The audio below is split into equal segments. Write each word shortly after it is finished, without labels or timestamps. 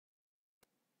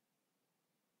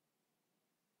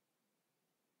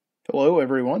Hello,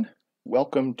 everyone.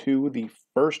 Welcome to the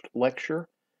first lecture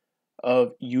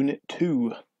of Unit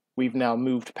 2. We've now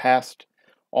moved past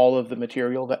all of the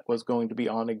material that was going to be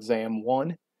on Exam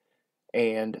 1,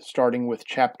 and starting with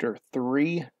Chapter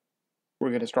 3, we're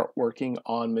going to start working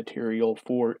on material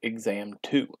for Exam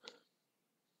 2.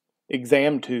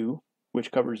 Exam 2,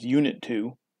 which covers Unit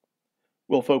 2,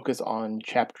 will focus on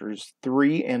Chapters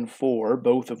 3 and 4,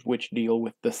 both of which deal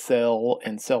with the cell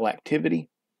and cell activity.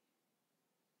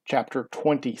 Chapter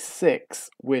 26,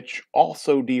 which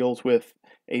also deals with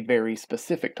a very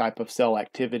specific type of cell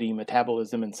activity,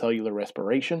 metabolism, and cellular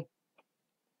respiration.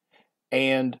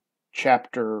 And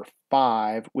Chapter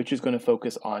 5, which is going to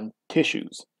focus on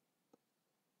tissues.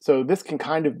 So this can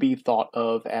kind of be thought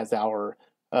of as our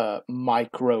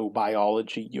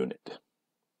microbiology unit.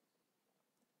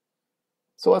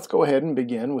 So let's go ahead and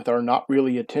begin with our not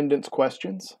really attendance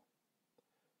questions.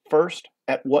 First,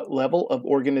 at what level of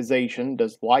organization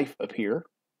does life appear?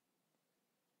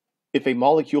 If a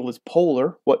molecule is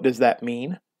polar, what does that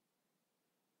mean?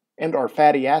 And are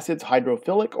fatty acids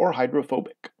hydrophilic or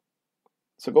hydrophobic?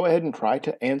 So go ahead and try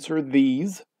to answer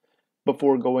these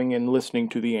before going and listening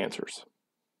to the answers.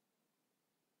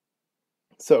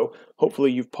 So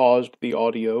hopefully you've paused the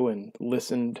audio and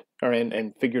listened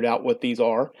and figured out what these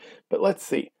are. But let's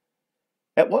see.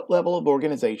 At what level of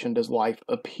organization does life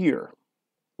appear?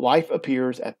 Life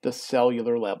appears at the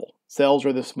cellular level. Cells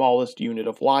are the smallest unit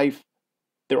of life.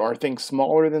 There are things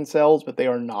smaller than cells, but they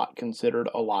are not considered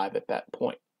alive at that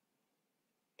point.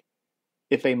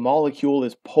 If a molecule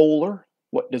is polar,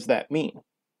 what does that mean?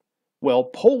 Well,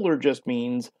 polar just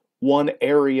means one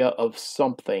area of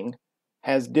something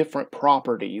has different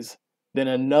properties than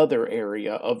another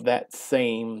area of that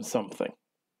same something.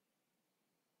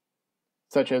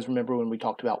 Such as, remember when we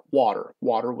talked about water.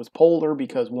 Water was polar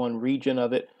because one region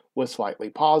of it was slightly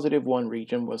positive, one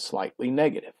region was slightly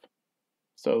negative.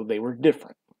 So they were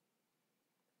different.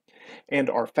 And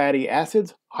are fatty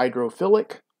acids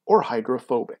hydrophilic or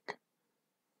hydrophobic?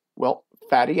 Well,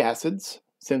 fatty acids,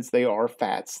 since they are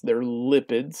fats, they're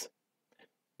lipids.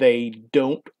 They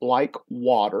don't like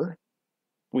water.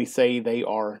 We say they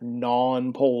are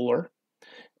non-polar,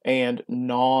 and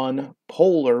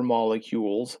non-polar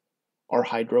molecules are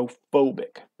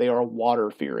hydrophobic. They are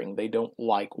water-fearing. They don't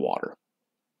like water.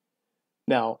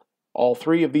 Now, all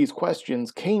three of these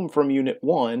questions came from Unit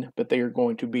 1, but they are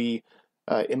going to be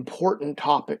important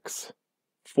topics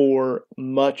for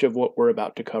much of what we're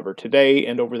about to cover today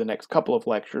and over the next couple of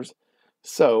lectures.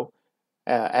 So,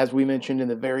 as we mentioned in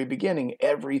the very beginning,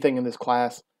 everything in this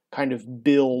class kind of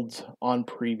builds on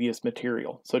previous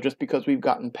material. So just because we've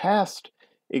gotten past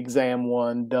Exam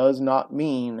 1 does not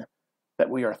mean that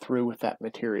we are through with that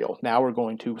material. Now we're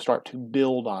going to start to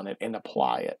build on it and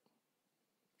apply it.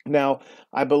 Now,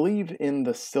 I believe in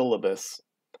the syllabus,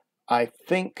 I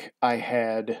think I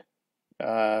had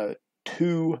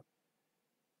 2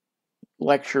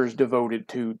 lectures devoted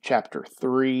to Chapter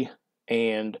 3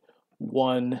 and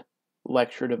 1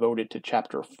 lecture devoted to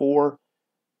Chapter 4.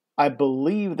 I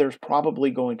believe there's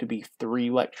probably going to be 3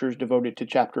 lectures devoted to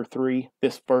Chapter 3,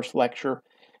 this first lecture.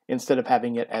 Instead of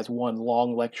having it as one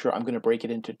long lecture, I'm going to break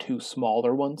it into 2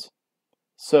 smaller ones.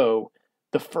 So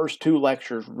the first 2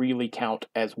 lectures really count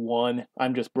as one.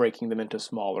 I'm just breaking them into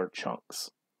smaller chunks.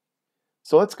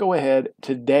 So let's go ahead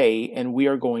today, and we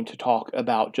are going to talk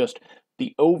about just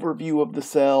the overview of the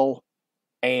cell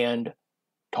and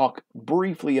talk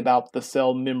briefly about the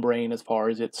cell membrane as far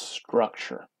as its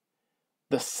structure.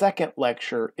 The second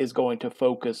lecture is going to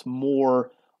focus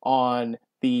more on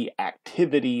the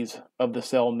activities of the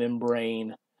cell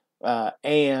membrane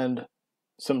and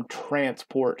some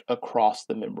transport across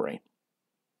the membrane.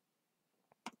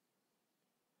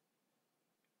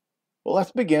 Well,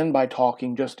 let's begin by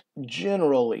talking just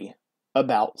generally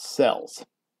about cells.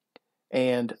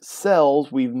 And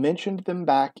cells, we've mentioned them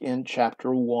back in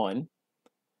Chapter 1.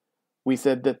 We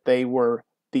said that they were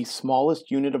the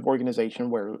smallest unit of organization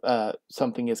where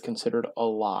something is considered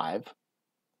alive.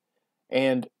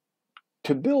 And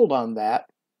to build on that,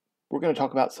 we're going to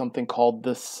talk about something called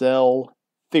the cell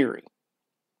theory.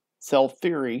 Cell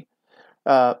theory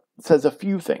says a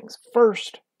few things.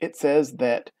 First, it says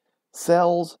that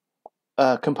cells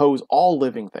compose all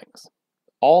living things.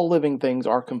 All living things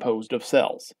are composed of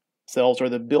cells. Cells are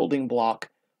the building block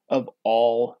of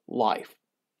all life.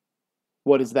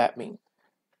 What does that mean?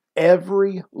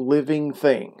 Every living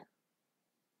thing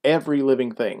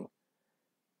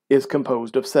is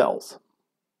composed of cells.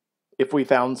 If we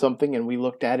found something and we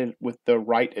looked at it with the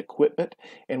right equipment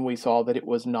and we saw that it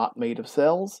was not made of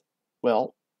cells,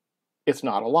 well, it's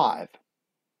not alive.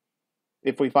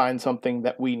 If we find something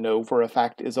that we know for a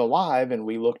fact is alive and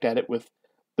we looked at it with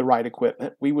the right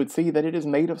equipment, we would see that it is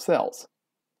made of cells.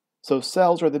 So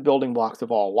cells are the building blocks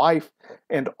of all life,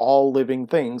 and all living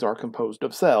things are composed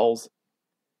of cells.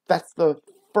 That's the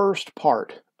first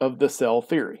part of the cell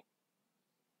theory.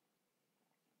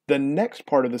 The next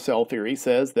part of the cell theory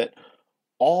says that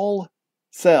all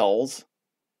cells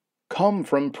come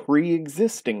from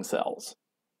pre-existing cells.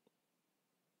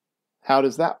 How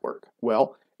does that work?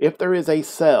 Well, if there is a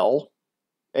cell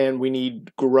and we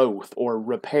need growth or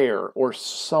repair or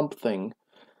something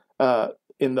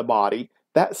in the body,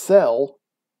 that cell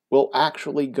will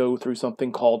actually go through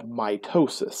something called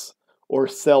mitosis or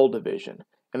cell division.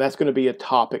 And that's going to be a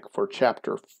topic for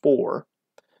chapter 4.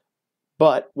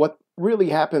 But what really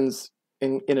happens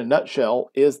in a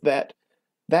nutshell is that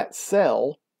that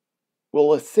cell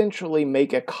will essentially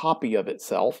make a copy of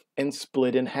itself and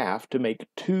split in half to make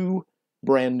 2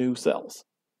 brand new cells.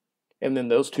 And then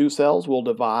those 2 cells will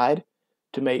divide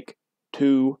to make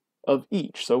 2 of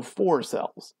each, so 4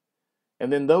 cells.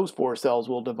 And then those 4 cells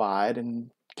will divide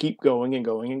and keep going and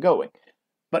going and going.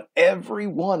 But every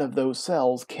one of those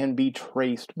cells can be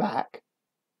traced back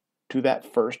to that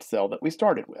first cell that we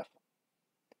started with.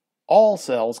 All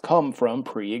cells come from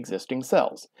pre-existing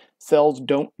cells. Cells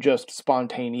don't just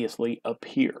spontaneously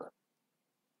appear.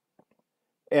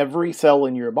 Every cell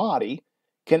in your body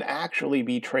can actually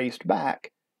be traced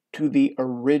back to the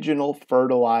original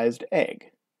fertilized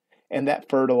egg. And that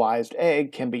fertilized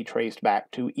egg can be traced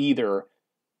back to either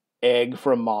egg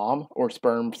from mom or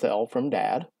sperm cell from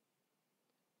dad.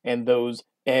 And those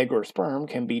egg or sperm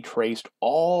can be traced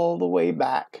all the way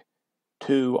back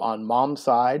to, on mom's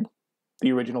side,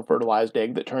 the original fertilized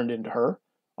egg that turned into her,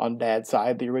 on dad's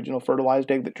side, the original fertilized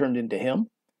egg that turned into him,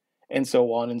 and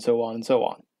so on and so on and so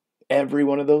on. Every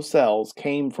one of those cells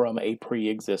came from a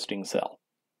pre-existing cell.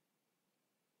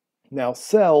 Now,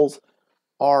 cells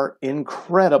are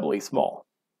incredibly small.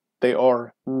 They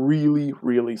are really,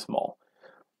 really small.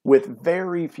 With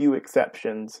very few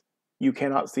exceptions, you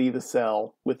cannot see the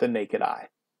cell with the naked eye.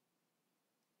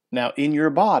 Now, in your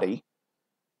body,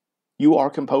 you are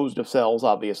composed of cells,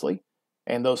 obviously,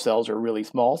 and those cells are really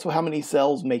small. So how many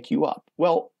cells make you up?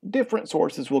 Well, different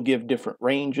sources will give different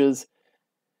ranges,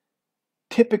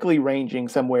 typically ranging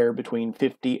somewhere between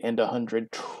 50 and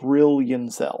 100 trillion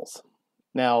cells.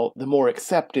 Now, the more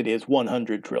accepted is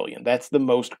 100 trillion. That's the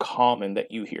most common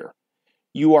that you hear.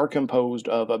 You are composed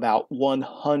of about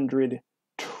 100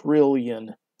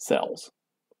 trillion cells.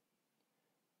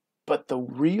 But the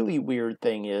really weird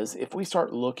thing is, if we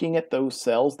start looking at those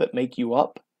cells that make you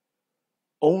up,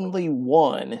 only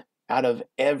 1 out of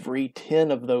every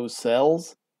 10 of those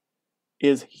cells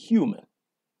is human.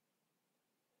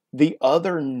 The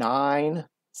other 9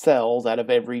 cells out of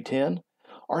every 10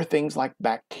 are things like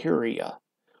bacteria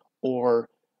or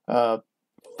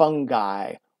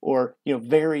fungi or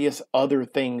various other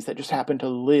things that just happen to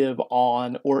live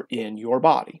on or in your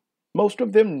body. Most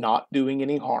of them not doing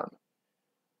any harm.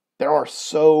 There are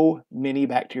so many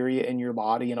bacteria in your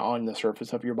body and on the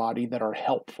surface of your body that are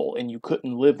helpful, and you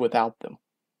couldn't live without them.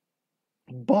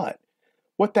 But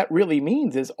what that really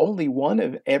means is only 1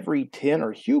 of every 10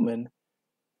 are human.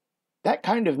 That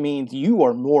kind of means you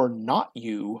are more not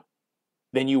you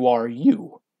than you are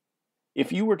you.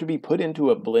 If you were to be put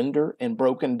into a blender and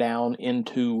broken down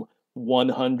into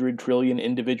 100 trillion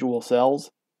individual cells,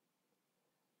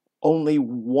 only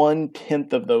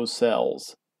 1/10 of those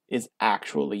cells is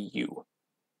actually you.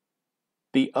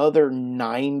 The other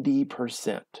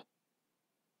 90%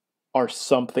 are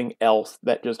something else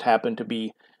that just happened to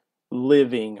be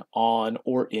living on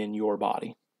or in your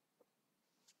body.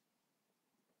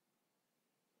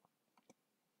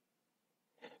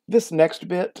 This next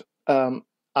bit, I'm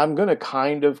going to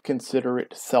kind of consider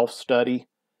it self-study,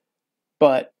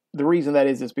 but the reason that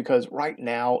is because right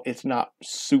now it's not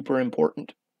super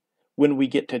important. When we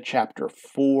get to chapter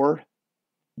 4,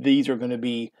 these are going to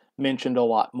be mentioned a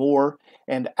lot more,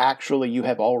 and actually you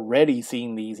have already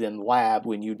seen these in lab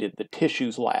when you did the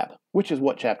tissues lab, which is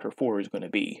what chapter 4 is going to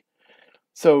be.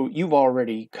 So you've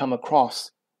already come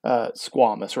across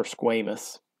squamous or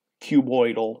squamous,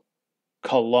 cuboidal,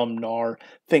 columnar,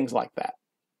 things like that.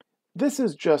 This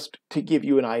is just to give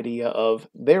you an idea of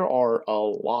there are a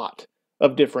lot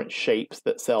of different shapes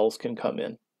that cells can come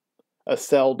in. A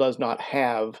cell does not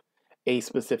have a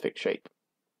specific shape.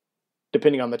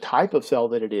 Depending on the type of cell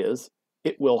that it is,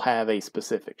 it will have a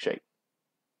specific shape.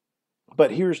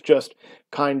 But here's just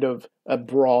kind of a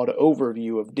broad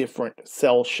overview of different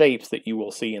cell shapes that you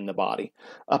will see in the body.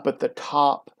 Up at the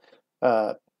top,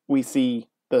 we see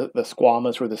the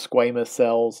squamous or the squamous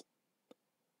cells.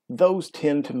 Those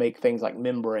tend to make things like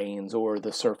membranes or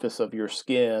the surface of your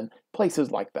skin,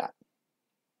 places like that.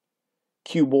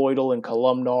 cuboidal and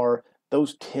columnar,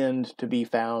 those tend to be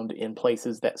found in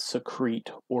places that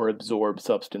secrete or absorb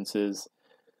substances.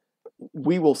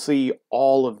 We will see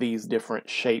all of these different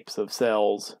shapes of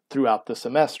cells throughout the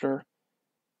semester,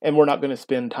 and we're not going to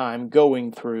spend time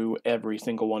going through every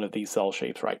single one of these cell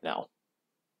shapes right now.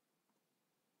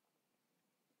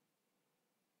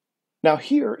 Now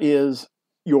here is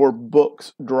your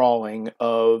book's drawing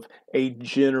of a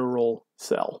general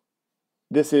cell.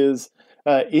 This is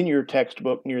in your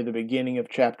textbook near the beginning of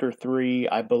chapter 3.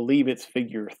 I believe it's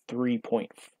figure 3.4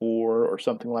 or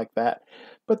something like that.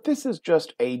 But this is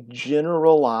just a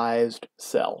generalized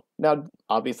cell. Now,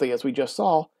 obviously, as we just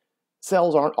saw,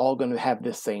 cells aren't all going to have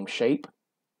this same shape.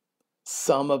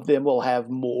 Some of them will have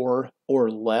more or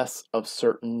less of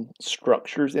certain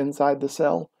structures inside the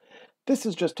cell. This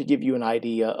is just to give you an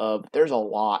idea of there's a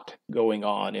lot going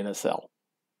on in a cell.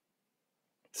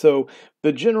 So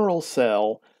the general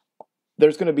cell,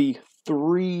 there's going to be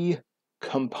 3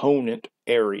 component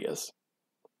areas.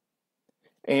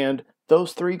 And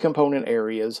those 3 component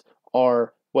areas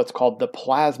are what's called the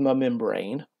plasma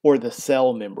membrane or the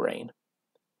cell membrane.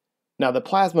 Now the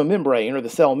plasma membrane or the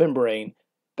cell membrane,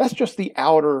 that's just the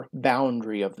outer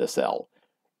boundary of the cell.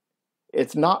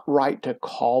 It's not right to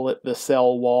call it the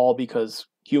cell wall because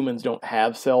humans don't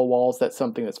have cell walls. That's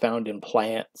something that's found in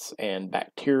plants and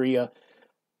bacteria.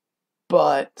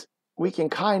 But we can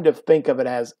kind of think of it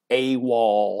as a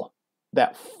wall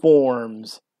that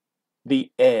forms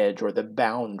the edge or the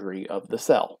boundary of the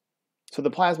cell. So the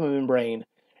plasma membrane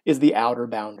is the outer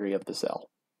boundary of the cell.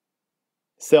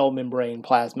 Cell membrane,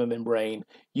 plasma membrane,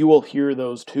 you will hear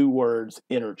those 2 words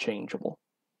interchangeable.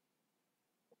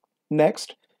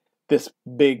 Next, this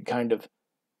big kind of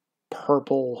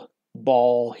purple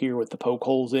ball here with the poke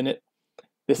holes in it,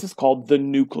 this is called the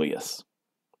nucleus.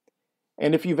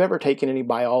 And if you've ever taken any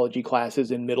biology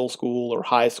classes in middle school or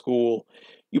high school,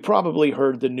 you probably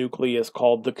heard the nucleus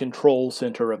called the control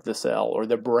center of the cell or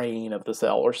the brain of the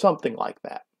cell or something like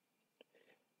that.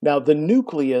 Now the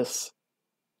nucleus,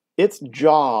 its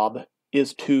job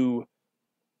is to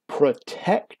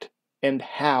protect and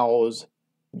house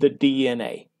the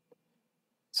DNA.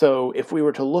 So if we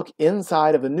were to look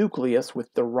inside of a nucleus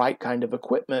with the right kind of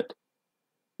equipment,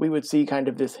 we would see kind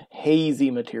of this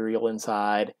hazy material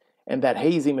inside, and that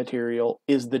hazy material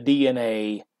is the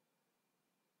DNA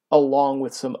along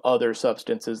with some other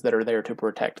substances that are there to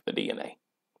protect the DNA.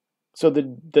 So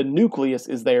the nucleus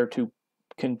is there to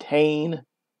contain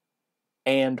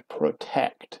and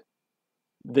protect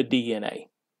the DNA.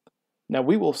 Now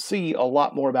we will see a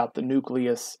lot more about the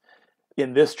nucleus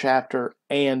in this chapter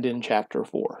and in chapter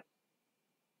 4.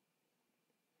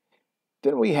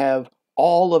 Then we have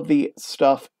all of the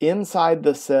stuff inside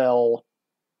the cell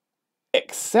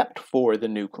except for the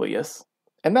nucleus,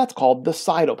 and that's called the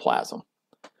cytoplasm.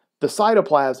 The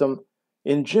cytoplasm,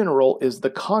 in general, is the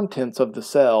contents of the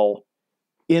cell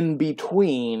in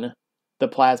between the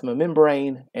plasma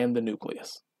membrane and the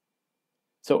nucleus.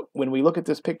 So when we look at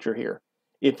this picture here,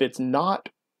 if it's not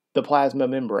the plasma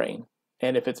membrane,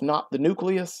 and if it's not the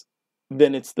nucleus,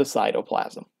 then it's the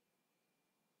cytoplasm.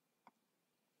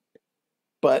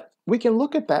 But we can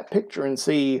look at that picture and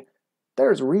see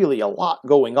there's really a lot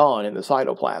going on in the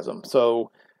cytoplasm. So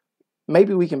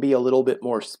maybe we can be a little bit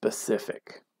more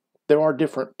specific. There are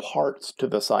different parts to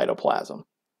the cytoplasm.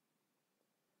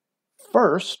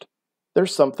 First,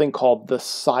 there's something called the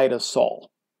cytosol.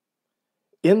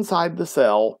 Inside the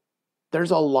cell,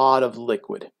 there's a lot of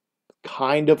liquid,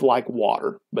 kind of like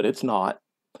water, but it's not.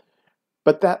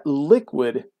 But that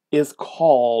liquid is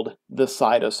called the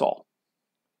cytosol.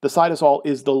 The cytosol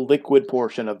is the liquid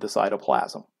portion of the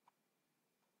cytoplasm.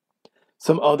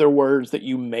 Some other words that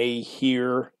you may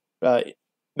hear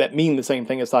that mean the same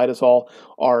thing as cytosol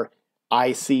are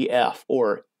ICF,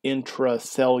 or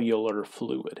intracellular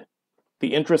fluid.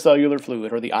 The intracellular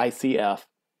fluid, or the ICF,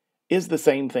 is the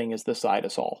same thing as the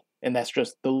cytosol, and that's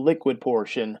just the liquid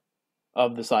portion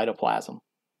of the cytoplasm.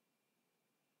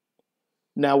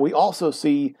 Now we also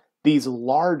see these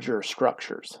larger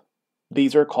structures.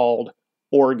 These are called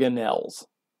organelles.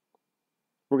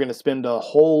 We're going to spend a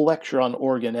whole lecture on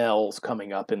organelles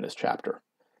coming up in this chapter.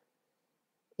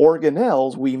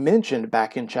 Organelles we mentioned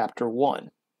back in chapter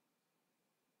 1.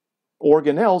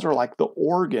 Organelles are like the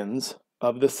organs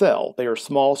of the cell. They are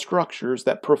small structures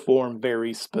that perform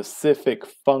very specific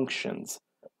functions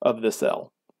of the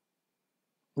cell.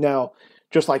 Now,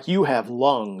 just like you have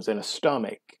lungs and a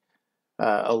stomach,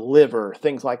 a liver,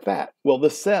 things like that. Well, the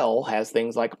cell has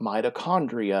things like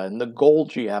mitochondria and the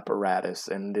Golgi apparatus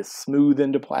and this smooth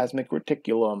endoplasmic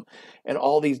reticulum and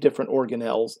all these different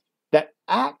organelles that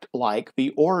act like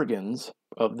the organs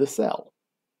of the cell.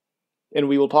 And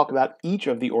we will talk about each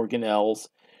of the organelles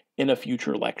in a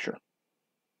future lecture.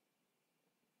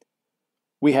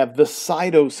 We have the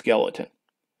cytoskeleton.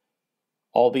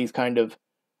 All these kind of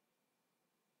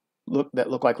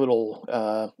look like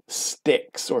little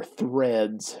sticks or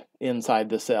threads inside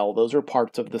the cell. Those are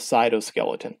parts of the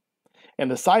cytoskeleton. And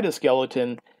the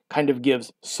cytoskeleton kind of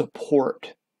gives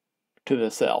support to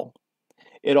the cell.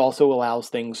 It also allows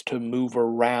things to move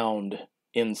around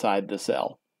inside the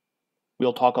cell.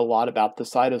 We'll talk a lot about the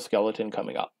cytoskeleton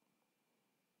coming up.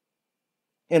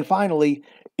 And finally,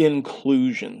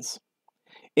 inclusions.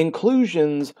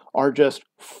 Inclusions are just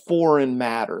foreign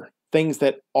matter, things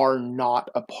that are not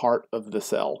a part of the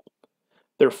cell.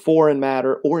 They're foreign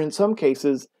matter, or in some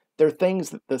cases, they're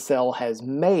things that the cell has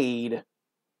made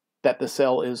that the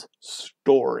cell is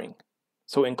storing.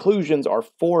 So inclusions are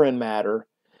foreign matter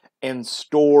and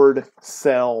stored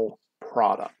cell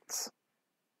products.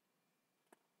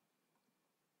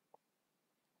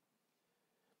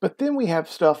 But then we have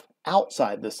stuff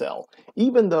outside the cell.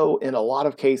 Even though in a lot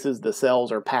of cases the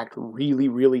cells are packed really,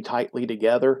 really tightly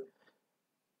together,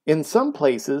 in some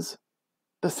places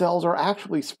the cells are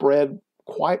actually spread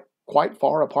quite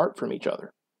far apart from each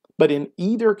other. But in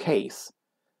either case,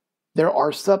 there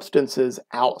are substances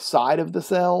outside of the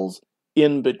cells,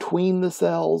 in between the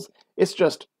cells. It's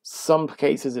just some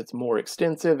cases it's more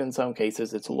extensive, in some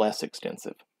cases it's less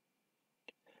extensive.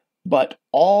 But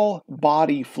all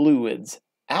body fluids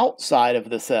outside of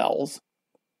the cells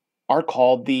are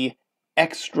called the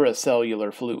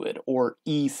extracellular fluid, or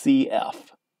ECF.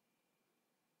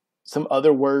 Some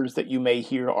other words that you may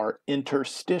hear are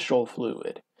interstitial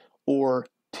fluid or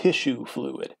tissue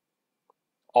fluid.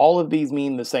 All of these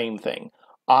mean the same thing.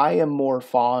 I am more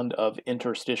fond of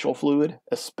interstitial fluid,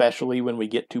 especially when we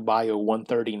get to Bio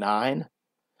 139,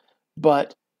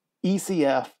 but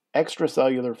ECF,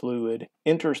 extracellular fluid,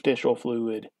 interstitial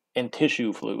fluid, and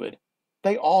tissue fluid,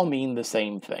 they all mean the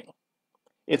same thing.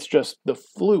 It's just the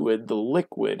fluid, the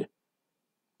liquid,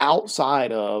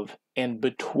 outside of and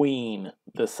between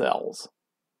the cells.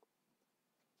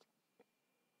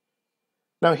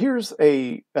 Now here's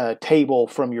a table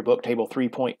from your book, table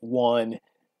 3.1,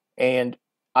 and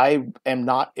I am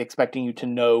not expecting you to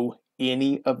know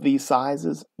any of these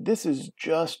sizes. This is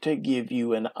just to give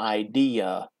you an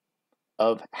idea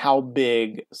of how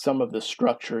big some of the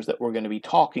structures that we're going to be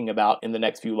talking about in the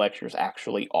next few lectures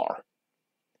actually are.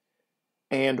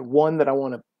 And one that I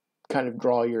want to kind of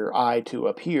draw your eye to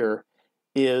up here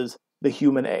is the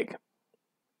human egg.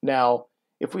 Now,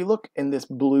 if we look in this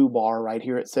blue bar right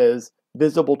here, it says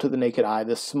visible to the naked eye,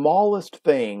 the smallest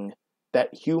thing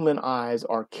that human eyes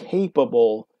are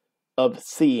capable of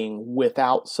seeing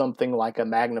without something like a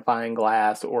magnifying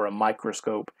glass or a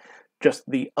microscope. Just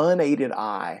the unaided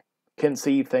eye can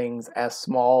see things as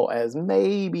small as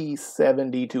maybe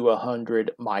 70 to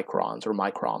 100 microns or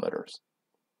micrometers.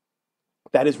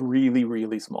 That is really,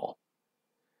 really small.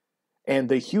 And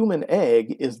the human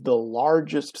egg is the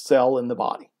largest cell in the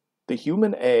body. The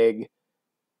human egg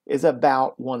is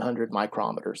about 100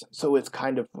 micrometers. So it's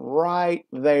kind of right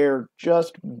there,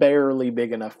 just barely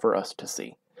big enough for us to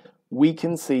see. We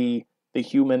can see the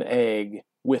human egg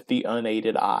with the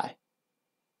unaided eye.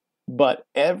 But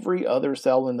every other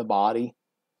cell in the body,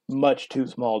 much too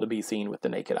small to be seen with the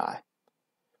naked eye.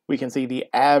 We can see the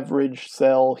average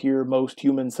cell here, most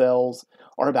human cells,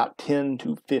 are about 10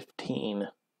 to 15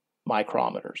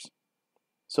 micrometers.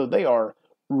 So they are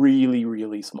really,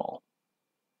 really small.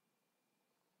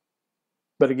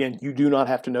 But again, you do not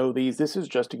have to know these. This is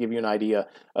just to give you an idea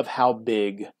of how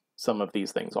big some of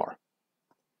these things are.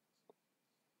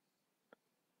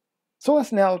 So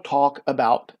let's now talk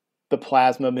about the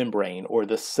plasma membrane or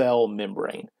the cell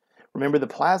membrane. Remember, the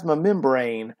plasma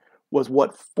membrane was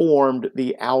what formed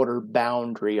the outer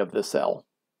boundary of the cell.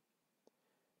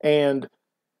 And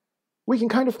we can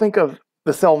kind of think of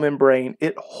the cell membrane,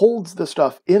 it holds the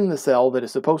stuff in the cell that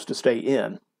is supposed to stay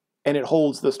in, and it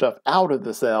holds the stuff out of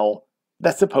the cell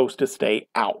that's supposed to stay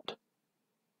out.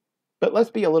 But let's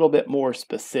be a little bit more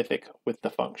specific with the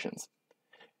functions.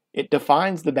 It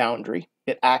defines the boundary.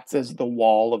 It acts as the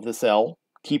wall of the cell,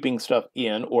 keeping stuff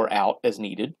in or out as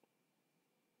needed.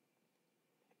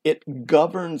 It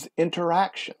governs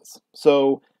interactions.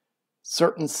 So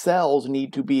certain cells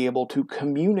need to be able to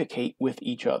communicate with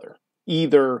each other,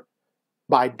 either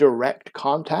by direct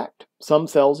contact. Some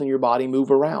cells in your body move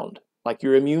around, like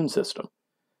your immune system.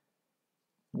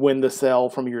 When the cell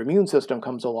from your immune system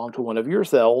comes along to one of your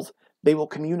cells, they will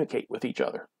communicate with each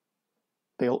other.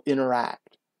 They'll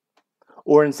interact.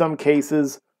 Or in some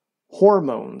cases,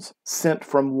 hormones sent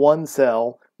from one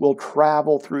cell will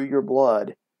travel through your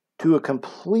blood to a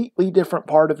completely different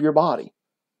part of your body.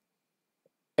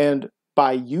 And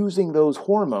By using those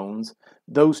hormones,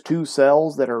 those two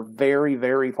cells that are very,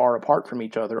 very far apart from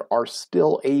each other are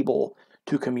still able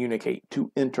to communicate,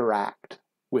 to interact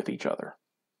with each other.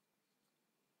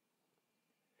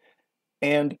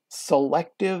 And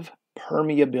selective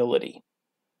permeability.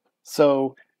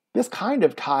 So this kind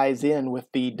of ties in with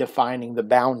the defining the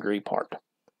boundary part.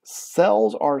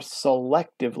 Cells are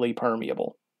selectively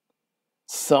permeable.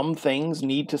 Some things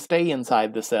need to stay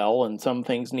inside the cell and some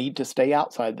things need to stay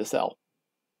outside the cell.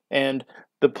 And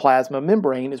the plasma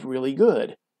membrane is really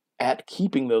good at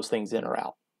keeping those things in or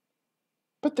out.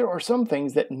 But there are some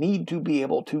things that need to be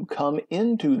able to come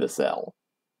into the cell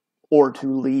or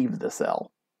to leave the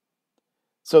cell.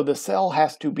 So the cell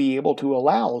has to be able to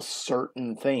allow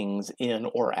certain things in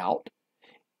or out.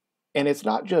 And it's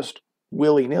not just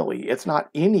willy-nilly. It's not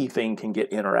anything can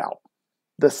get in or out.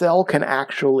 The cell can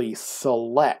actually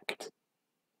select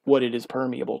what it is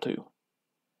permeable to.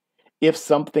 If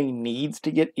something needs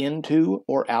to get into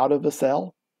or out of a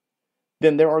cell,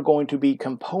 then there are going to be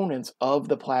components of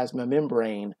the plasma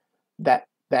membrane that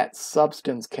that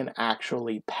substance can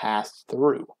actually pass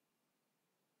through.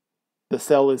 The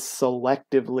cell is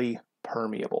selectively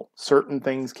permeable. Certain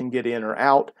things can get in or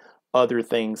out, other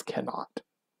things cannot.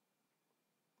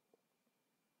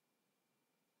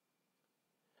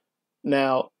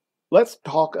 Now, let's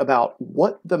talk about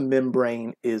what the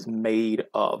membrane is made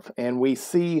of. And we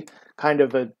see kind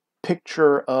of a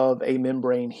picture of a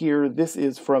membrane here. This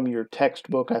is from your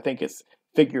textbook. I think it's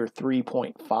figure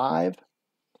 3.5.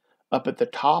 Up at the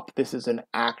top, this is an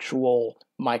actual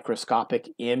microscopic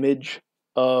image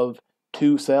of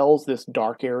two cells. This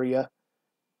dark area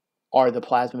are the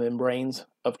plasma membranes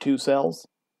of two cells.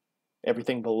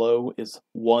 Everything below is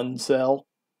one cell.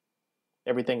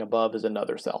 Everything above is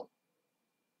another cell.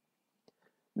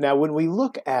 Now, when we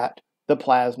look at the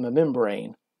plasma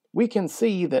membrane, we can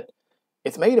see that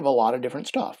it's made of a lot of different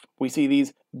stuff. We see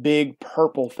these big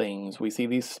purple things, we see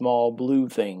these small blue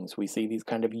things, we see these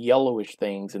kind of yellowish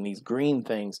things and these green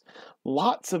things.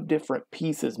 Lots of different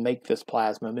pieces make this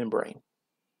plasma membrane.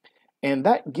 And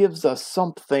that gives us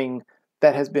something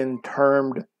that has been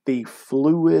termed the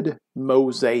fluid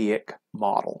mosaic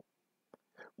model.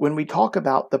 When we talk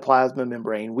about the plasma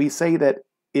membrane, we say that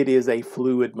it is a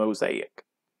fluid mosaic.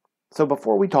 So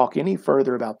before we talk any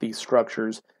further about these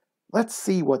structures, let's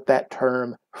see what that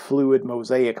term fluid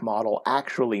mosaic model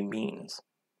actually means.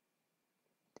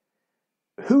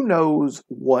 Who knows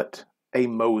what a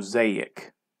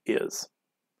mosaic is?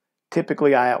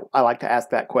 Typically, I like to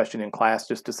ask that question in class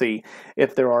just to see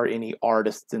if there are any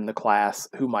artists in the class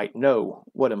who might know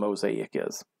what a mosaic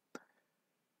is.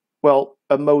 Well,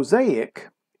 a mosaic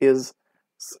is,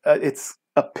 it's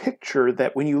a picture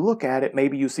that when you look at it,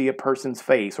 maybe you see a person's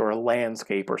face or a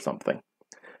landscape or something.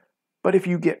 But if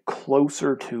you get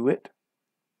closer to it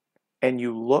and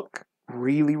you look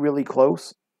really, really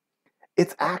close,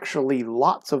 it's actually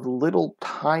lots of little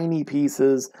tiny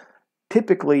pieces,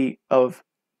 typically of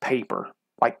paper,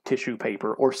 like tissue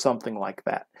paper or something like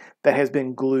that, that has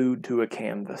been glued to a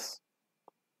canvas.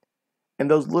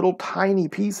 And those little tiny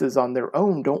pieces on their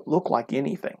own don't look like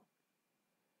anything.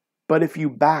 But if you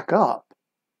back up,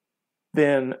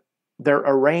 then they're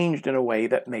arranged in a way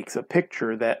that makes a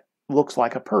picture that looks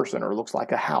like a person or looks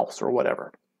like a house or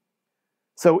whatever.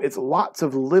 So it's lots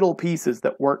of little pieces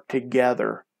that work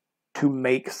together to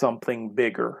make something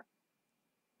bigger.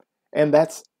 And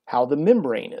that's how the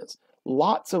membrane is.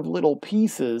 Lots of little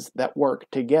pieces that work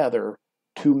together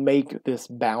to make this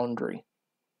boundary.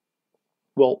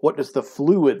 Well, what does the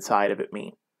fluid side of it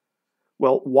mean?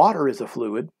 Well, water is a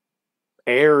fluid,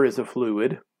 air is a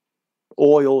fluid,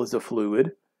 oil is a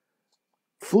fluid.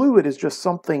 Fluid is just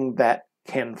something that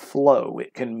can flow.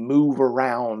 It can move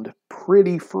around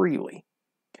pretty freely.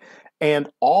 And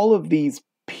all of these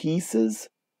pieces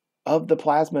of the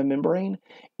plasma membrane,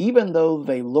 even though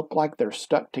they look like they're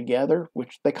stuck together,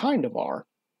 which they kind of are,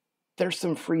 there's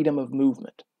some freedom of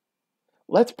movement.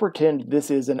 Let's pretend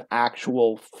this is an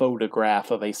actual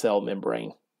photograph of a cell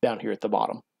membrane down here at the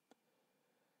bottom.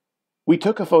 We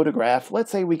took a photograph.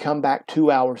 Let's say we come back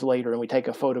 2 hours later and we take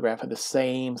a photograph of the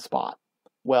same spot.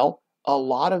 Well, a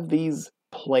lot of these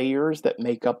players that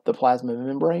make up the plasma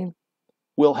membrane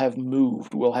will have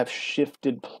moved, will have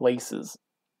shifted places.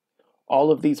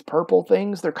 All of these purple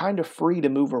things, they're kind of free to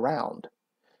move around.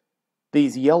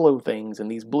 These yellow things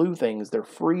and these blue things, they're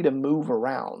free to move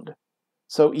around.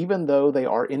 So even though they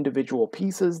are individual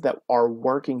pieces that are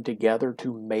working together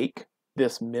to make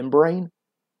this membrane,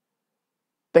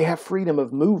 they have freedom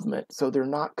of movement, so they're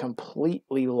not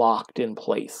completely locked in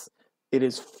place. It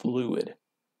is fluid.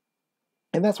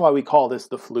 And that's why we call this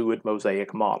the fluid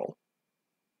mosaic model.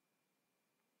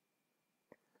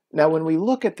 Now, when we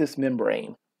look at this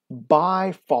membrane,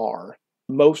 by far,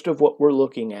 most of what we're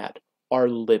looking at are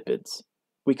lipids.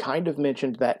 We kind of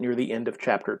mentioned that near the end of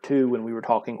chapter 2 when we were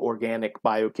talking organic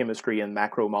biochemistry and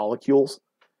macromolecules.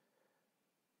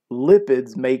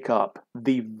 Lipids make up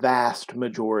the vast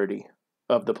majority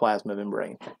of the plasma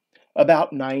membrane,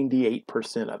 about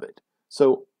 98% of it.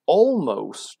 So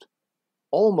almost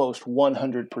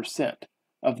 100%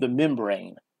 of the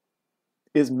membrane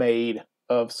is made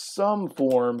of some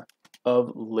form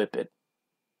of lipid.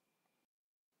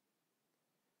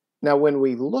 Now, when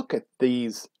we look at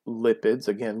these lipids,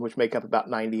 again, which make up about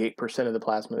 98% of the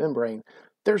plasma membrane,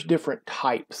 there's different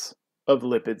types of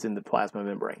lipids in the plasma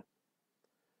membrane.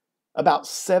 About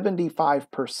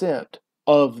 75%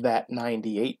 of that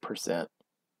 98%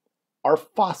 are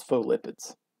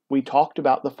phospholipids. We talked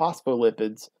about the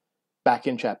phospholipids back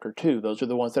in chapter 2. Those are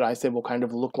the ones that I said will kind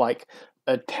of look like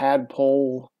a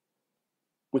tadpole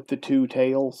with the two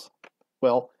tails.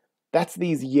 Well, that's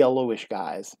these yellowish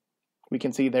guys. We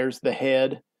can see there's the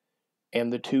head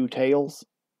and the two tails.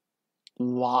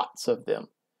 Lots of them.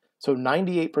 So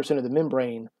 98% of the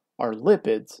membrane are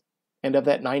lipids, and of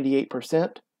that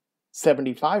 98%,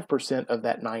 75% of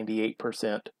that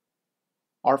 98%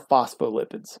 are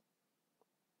phospholipids.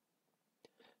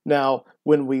 Now,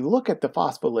 when we look at the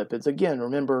phospholipids, again,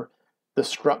 remember the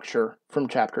structure from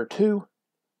chapter 2.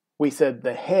 We said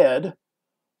the head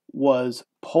was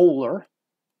polar,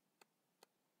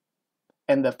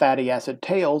 and the fatty acid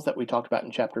tails that we talked about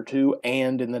in chapter 2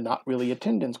 and in the not really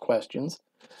attendance questions,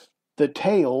 the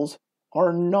tails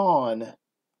are non-polar.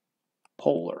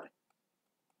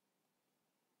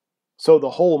 So the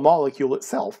whole molecule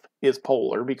itself is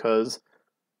polar because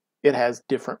it has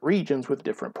different regions with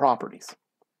different properties.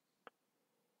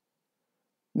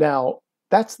 Now,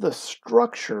 that's the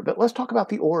structure, but let's talk about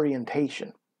the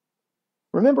orientation.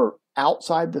 Remember,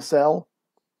 outside the cell,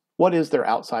 what is there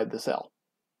outside the cell?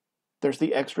 There's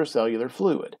the extracellular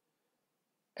fluid.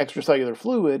 Extracellular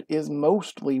fluid is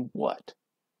mostly what?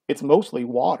 It's mostly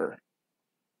water.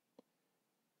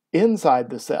 Inside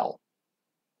the cell,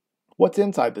 what's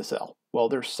inside the cell? Well,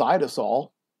 there's cytosol,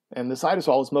 and the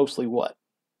cytosol is mostly what?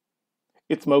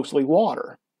 It's mostly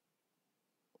water.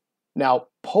 Now,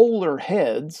 polar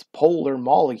heads, polar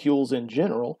molecules in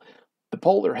general, the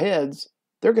polar heads,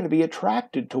 they're going to be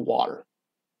attracted to water.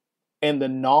 And the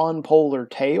non-polar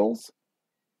tails,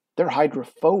 they're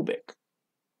hydrophobic.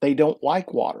 They don't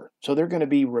like water, so they're going to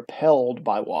be repelled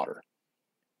by water.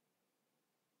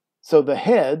 So the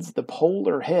heads, the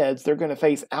polar heads, they're going to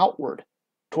face outward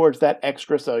towards that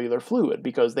extracellular fluid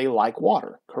because they like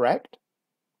water, correct?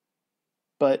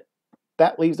 But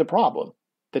that leaves a problem.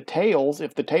 The tails,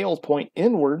 if the tails point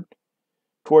inward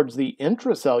towards the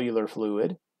intracellular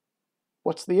fluid,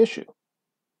 what's the issue?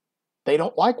 They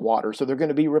don't like water, so they're going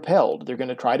to be repelled. They're going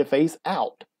to try to face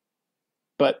out.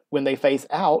 But when they face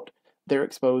out, they're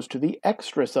exposed to the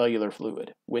extracellular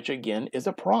fluid, which again is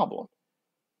a problem.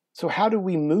 So how do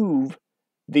we move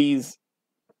these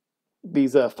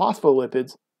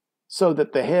phospholipids so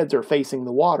that the heads are facing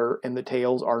the water and the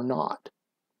tails are not?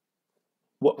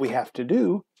 What we have to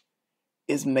do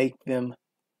is make them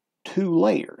 2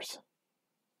 layers.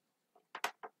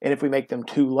 And if we make them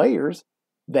 2 layers,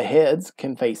 the heads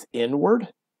can face inward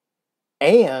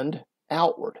and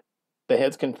outward. The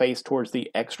heads can face towards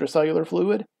the extracellular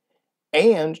fluid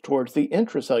and towards the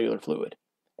intracellular fluid.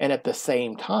 And at the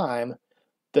same time,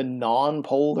 the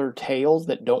non-polar tails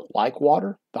that don't like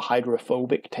water, the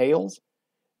hydrophobic tails,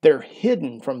 they're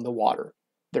hidden from the water.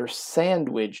 They're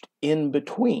sandwiched in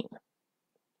between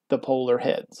the polar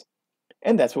heads.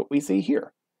 And that's what we see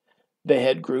here. The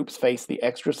head groups face the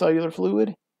extracellular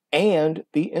fluid and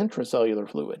the intracellular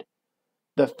fluid.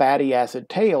 The fatty acid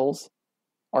tails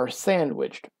are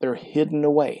sandwiched. They're hidden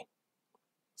away.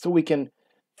 So we can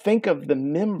think of the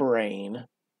membrane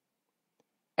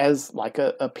as like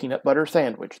a peanut butter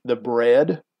sandwich. The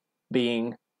bread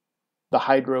being the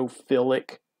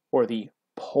hydrophilic or the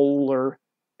polar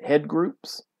head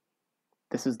groups.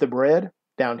 This is the bread.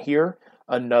 Down here,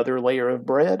 another layer of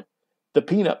bread. The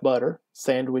peanut butter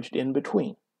sandwiched in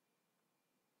between.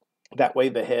 That way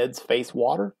the heads face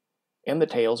water and the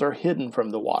tails are hidden from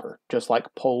the water, just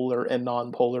like polar and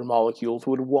non-polar molecules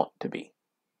would want to be.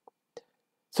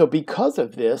 So because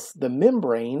of this, the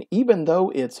membrane, even though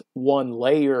it's one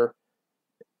layer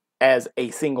as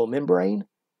a single membrane,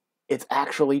 it's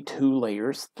actually 2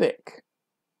 layers thick.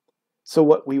 So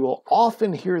what we will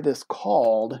often hear this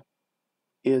called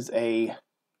is a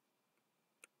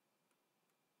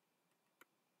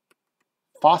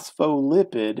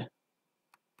phospholipid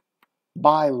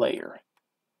bilayer.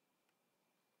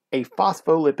 A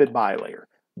phospholipid bilayer.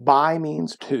 Bi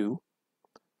means 2.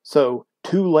 So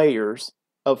 2 layers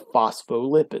of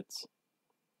phospholipids.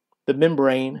 The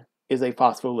membrane is a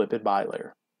phospholipid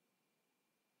bilayer.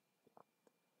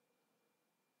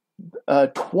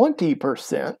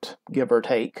 20%, give or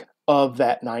take, of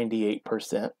that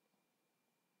 98%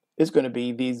 is going to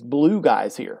be these blue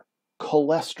guys here,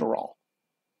 cholesterol.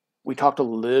 We talked a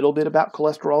little bit about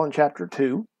cholesterol in chapter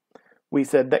 2. We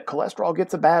said that cholesterol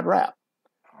gets a bad rap.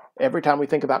 Every time we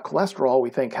think about cholesterol, we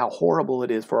think how horrible it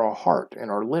is for our heart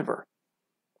and our liver.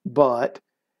 But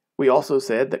we also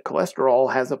said that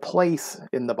cholesterol has a place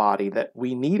in the body, that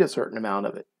we need a certain amount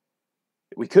of it.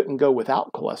 We couldn't go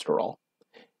without cholesterol.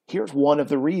 Here's one of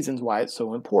the reasons why it's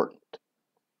so important.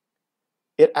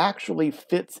 It actually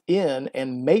fits in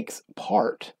and makes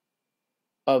part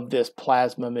of this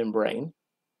plasma membrane.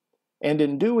 And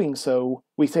in doing so,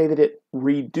 we say that it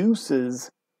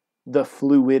reduces the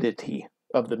fluidity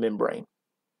of the membrane.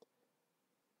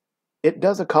 It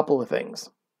does a couple of things.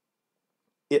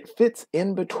 It fits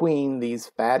in between these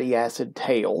fatty acid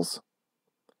tails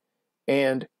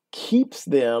and keeps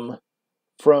them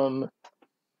from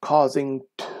causing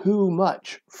too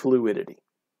much fluidity.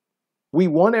 We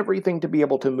want everything to be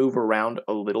able to move around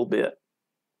a little bit,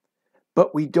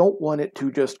 but we don't want it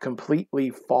to just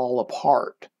completely fall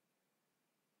apart,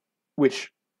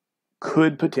 which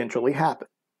could potentially happen.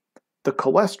 The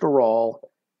cholesterol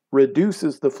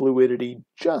reduces the fluidity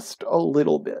just a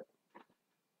little bit.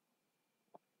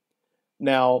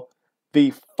 Now,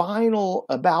 the final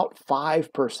about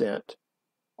 5%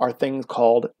 are things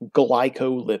called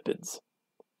glycolipids.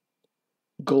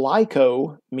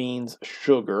 Glyco means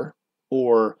sugar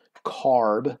or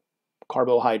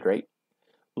carbohydrate.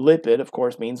 Lipid, of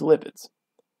course, means lipids.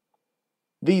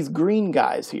 These green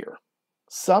guys here,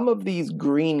 some of these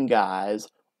green guys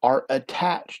are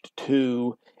attached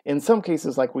to, in some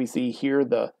cases like we see here,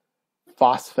 the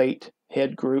phosphate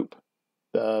head group,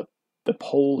 the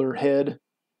polar head.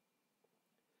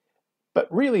 But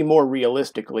really, more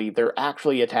realistically, they're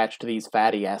actually attached to these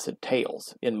fatty acid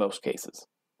tails in most cases.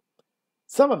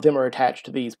 Some of them are attached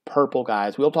to these purple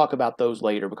guys. We'll talk about those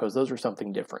later because those are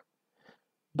something different.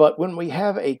 But when we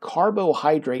have a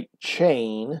carbohydrate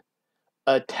chain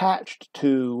attached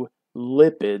to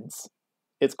lipids,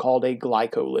 it's called a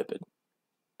glycolipid.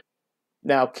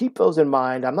 Now, keep those in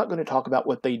mind. I'm not going to talk about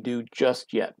what they do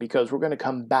just yet because we're going to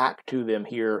come back to them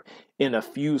here in a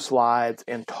few slides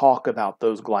and talk about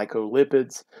those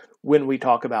glycolipids when we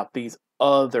talk about these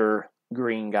other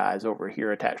green guys over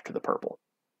here attached to the purple.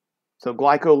 So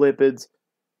glycolipids,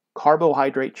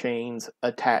 carbohydrate chains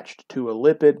attached to a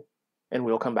lipid, and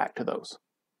we'll come back to those.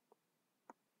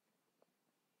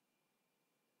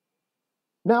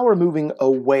 Now we're moving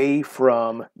away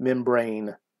from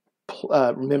membrane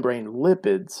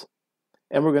lipids,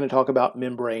 and we're going to talk about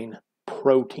membrane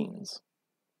proteins.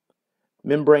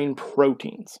 Membrane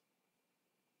proteins.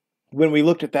 When we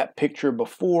looked at that picture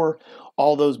before,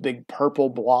 all those big purple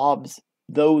blobs,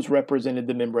 those represented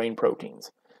the membrane proteins.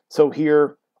 So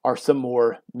here are some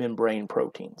more membrane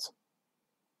proteins.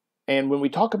 And when we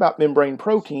talk about membrane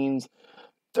proteins,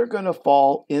 they're going to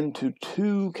fall into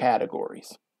 2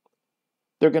 categories.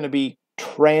 They're going to be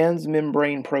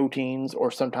transmembrane proteins, or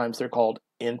sometimes they're called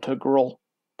integral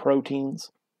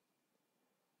proteins.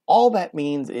 All that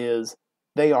means is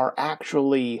they are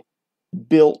actually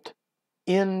built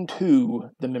into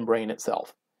the membrane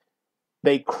itself.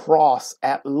 They cross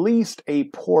at least a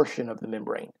portion of the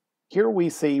membrane. Here we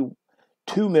see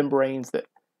 2 membranes that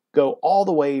go all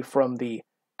the way from the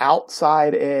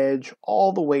outside edge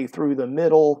all the way through the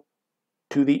middle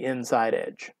to the inside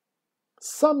edge.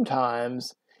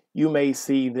 Sometimes you may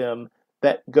see them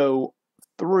that go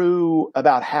through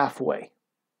about halfway,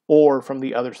 or from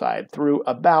the other side through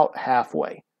about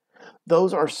halfway.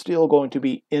 Those are still going to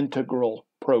be integral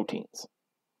proteins.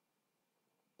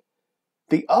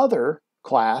 The other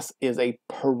class is a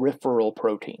peripheral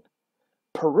protein.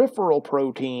 Peripheral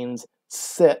proteins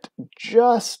sit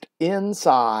just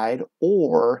inside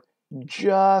or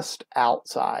just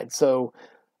outside. So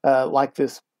like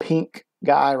this pink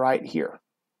guy right here.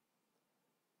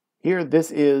 Here, this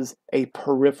is a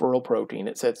peripheral protein.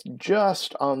 It sits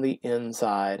just on the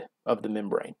inside of the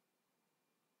membrane.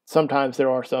 Sometimes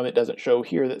there are some it doesn't show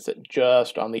here that sit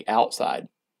just on the outside.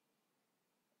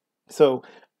 So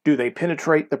do they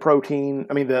penetrate the protein?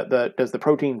 I mean, does the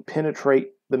protein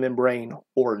penetrate the membrane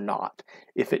or not?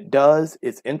 If it does,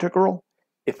 it's integral.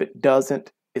 If it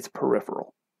doesn't, it's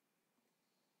peripheral.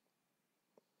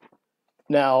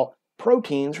 Now,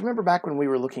 proteins, remember back when we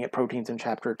were looking at proteins in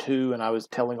chapter 2 and I was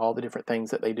telling all the different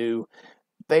things that they do,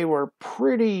 they were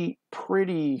pretty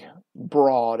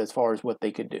broad as far as what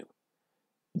they could do.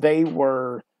 They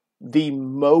were the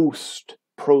most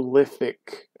prolific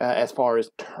as far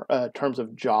as terms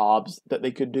of jobs that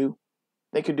they could do.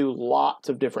 They could do lots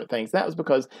of different things. That was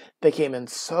because they came in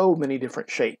so many different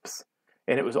shapes.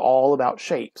 And it was all about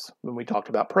shapes when we talked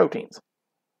about proteins.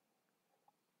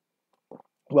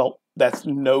 Well, that's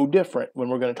no different when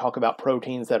we're going to talk about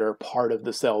proteins that are part of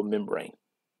the cell membrane.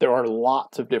 There are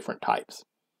lots of different types.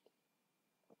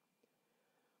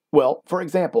 Well, for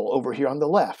example, over here on the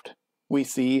left, we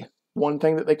see one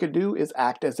thing that they could do is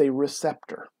act as a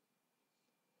receptor.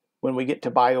 When we get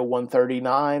to Bio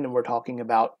 139 and we're talking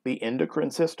about the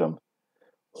endocrine system,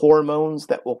 hormones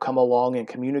that will come along and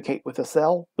communicate with a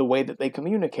cell, the way that they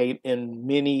communicate in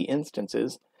many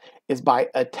instances is by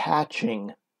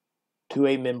attaching to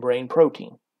a membrane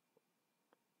protein.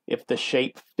 If the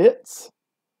shape fits,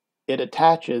 it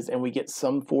attaches and we get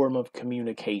some form of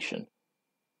communication.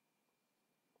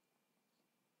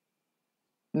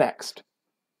 Next,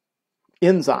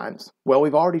 enzymes. Well,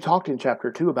 we've already talked in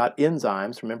Chapter 2 about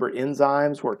enzymes. Remember,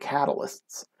 enzymes were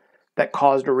catalysts that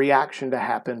caused a reaction to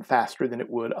happen faster than it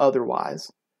would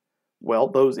otherwise. Well,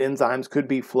 those enzymes could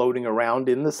be floating around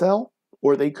in the cell,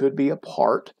 or they could be a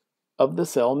part of the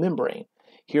cell membrane.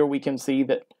 Here we can see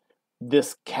that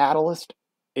this catalyst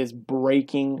is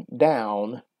breaking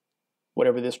down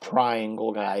whatever this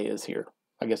triangle guy is here.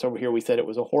 I guess over here we said it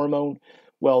was a hormone.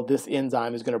 Well, this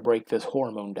enzyme is going to break this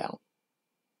hormone down.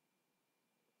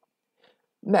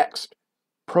 Next,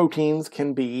 proteins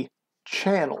can be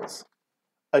channels.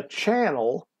 A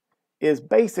channel is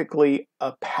basically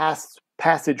a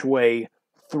passageway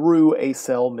through a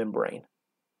cell membrane.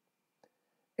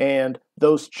 And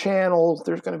those channels,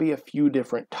 there's going to be a few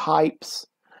different types.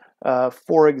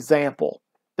 For example,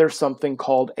 there's something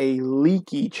called a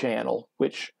leaky channel,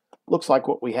 which looks like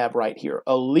what we have right here.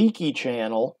 A leaky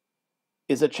channel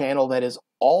is a channel that is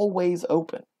always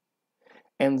open,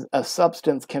 and a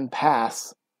substance can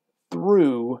pass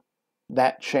through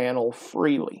that channel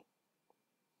freely.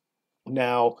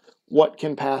 Now, what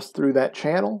can pass through that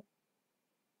channel?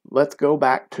 Let's go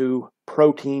back to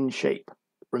protein shape.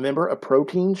 Remember, a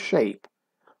protein shape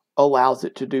allows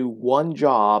it to do one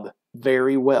job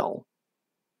very well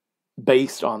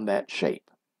based on that shape.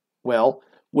 Well,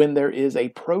 when there is a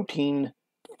protein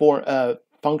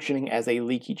functioning as a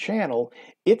leaky channel,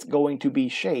 it's going to be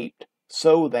shaped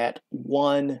so that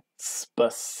one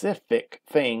specific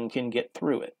thing can get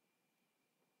through it.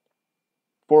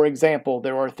 For example,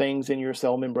 there are things in your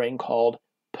cell membrane called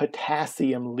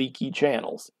potassium leaky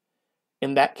channels.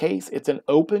 In that case, it's an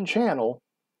open channel,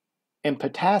 and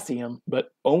potassium, but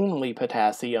only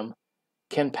potassium,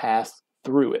 can pass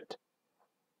through it.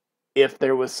 If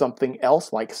there was something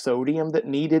else like sodium that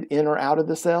needed in or out of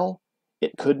the cell,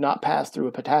 it could not pass through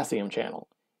a potassium channel.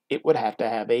 It would have to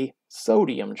have a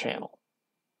sodium channel.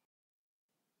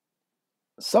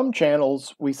 Some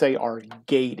channels, we say, are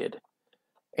gated.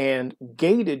 And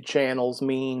gated channels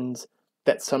means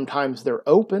that sometimes they're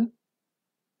open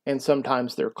and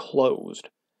sometimes they're closed.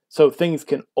 So things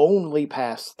can only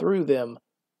pass through them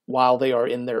while they are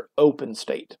in their open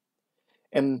state.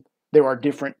 And there are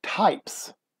different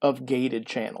types of gated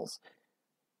channels.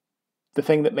 The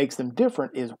thing that makes them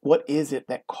different is what is it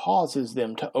that causes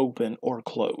them to open or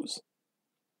close.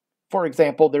 For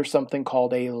example, there's something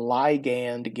called a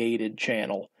ligand-gated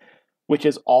channel, which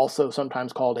is also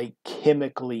sometimes called a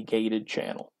chemically gated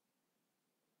channel.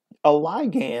 A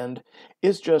ligand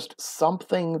is just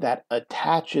something that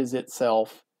attaches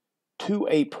itself to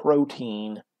a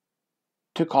protein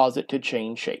to cause it to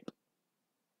change shape.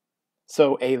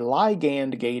 So a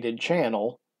ligand-gated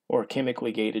channel, or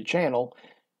chemically gated channel,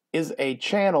 is a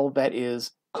channel that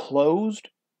is closed,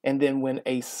 and then when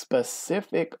a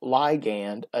specific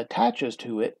ligand attaches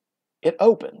to it, it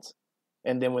opens.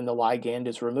 And then when the ligand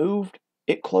is removed,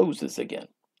 it closes again.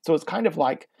 So it's kind of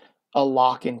like a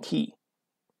lock and key.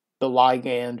 The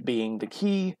ligand being the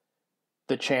key,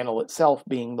 the channel itself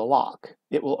being the lock.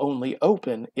 It will only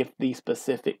open if the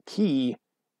specific key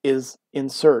is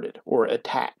inserted or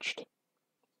attached.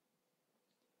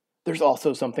 There's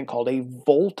also something called a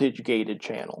voltage-gated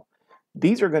channel.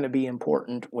 These are going to be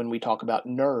important when we talk about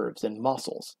nerves and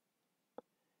muscles.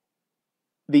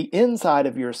 The inside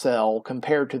of your cell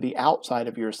compared to the outside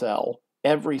of your cell,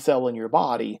 every cell in your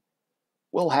body,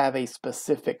 will have a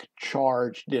specific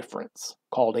charge difference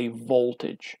called a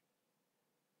voltage.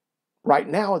 Right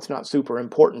now, it's not super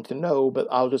important to know, but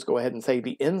I'll just go ahead and say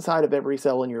the inside of every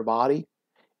cell in your body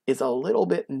is a little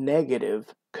bit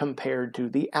negative compared to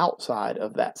the outside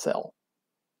of that cell.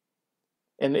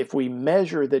 And if we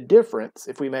measure the difference,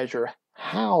 if we measure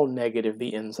how negative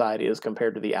the inside is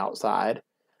compared to the outside,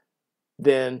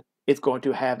 then it's going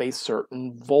to have a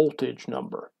certain voltage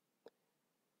number.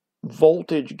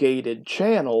 Voltage-gated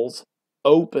channels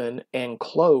open and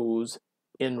close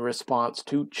in response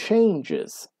to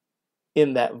changes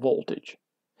in that voltage.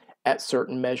 At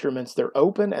certain measurements, they're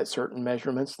open. At certain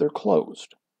measurements, they're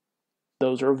closed.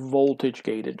 Those are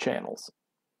voltage-gated channels.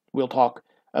 We'll talk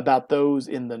about those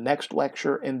in the next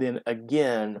lecture and then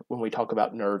again when we talk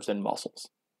about nerves and muscles.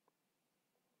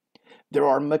 There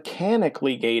are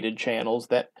mechanically gated channels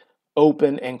that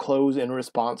open and close in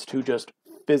response to just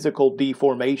physical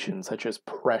deformation, such as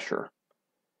pressure.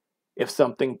 If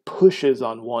something pushes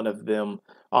on one of them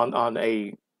on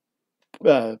a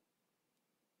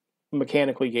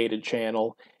mechanically gated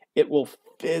channel, it will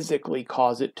physically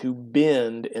cause it to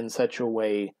bend in such a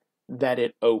way that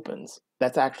it opens.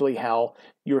 That's actually how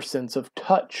your sense of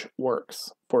touch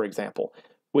works, for example.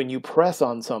 When you press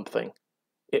on something,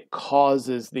 it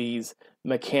causes these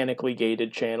mechanically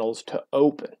gated channels to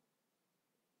open.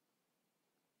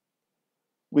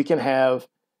 We can have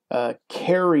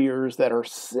carriers that are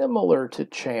similar to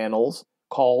channels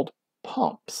called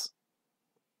pumps.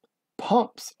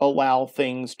 Pumps allow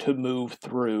things to move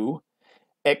through,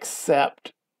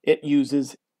 except it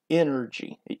uses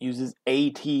energy. It uses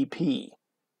ATP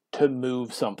to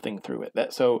move something through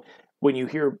it. So when you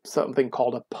hear something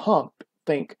called a pump,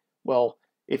 think, well,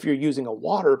 if you're using a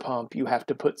water pump, you have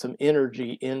to put some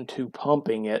energy into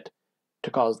pumping it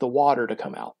to cause the water to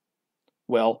come out.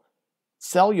 Well,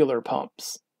 cellular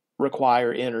pumps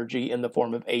require energy in the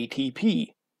form of ATP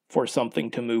for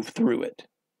something to move through it.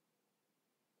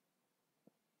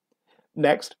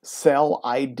 Next, cell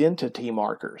identity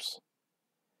markers.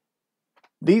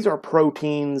 These are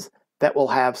proteins that will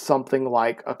have something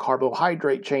like a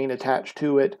carbohydrate chain attached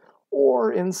to it,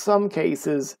 or in some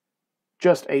cases,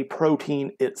 just a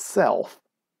protein itself.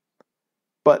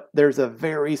 But there's a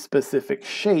very specific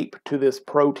shape to this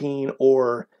protein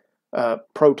or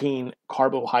protein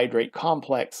carbohydrate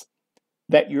complex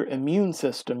that your immune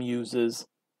system uses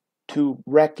to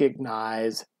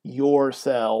recognize your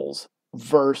cells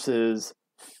versus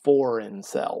foreign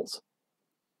cells,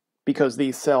 because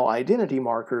these cell identity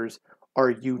markers are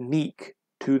unique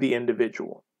to the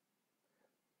individual.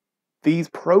 These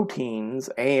proteins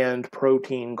and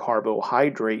protein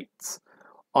carbohydrates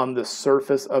on the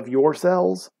surface of your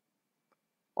cells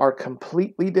are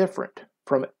completely different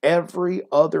from every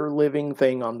other living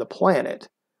thing on the planet,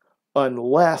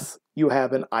 unless you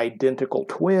have an identical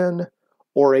twin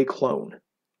or a clone.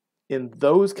 In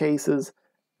those cases,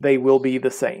 they will be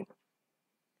the same.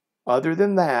 Other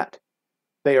than that,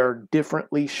 they are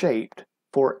differently shaped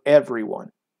for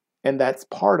everyone. And that's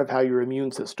part of how your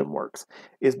immune system works,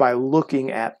 is by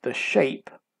looking at the shape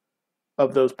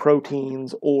of those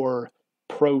proteins or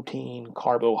protein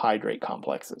carbohydrate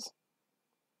complexes.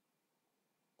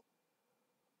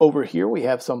 Over here we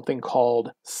have something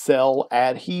called cell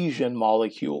adhesion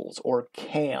molecules, or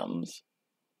CAMs.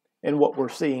 And what we're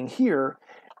seeing here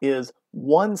is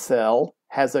one cell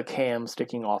has a CAM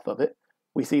sticking off of it.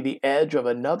 We see the edge of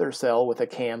another cell with a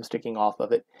CAM sticking off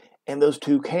of it, and those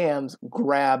two CAMs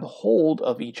grab hold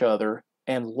of each other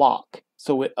and lock.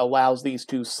 So it allows these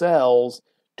two cells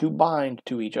to bind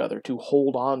to each other, to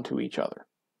hold on to each other.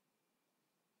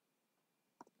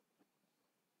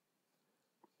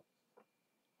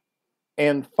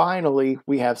 And finally,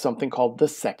 we have something called the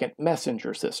second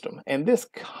messenger system. And this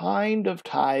kind of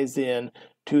ties in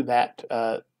to that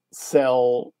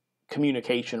cell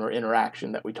communication or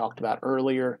interaction that we talked about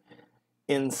earlier.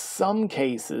 In some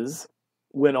cases,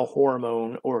 when a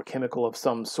hormone or chemical of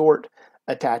some sort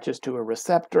attaches to a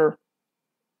receptor,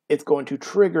 it's going to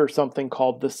trigger something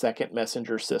called the second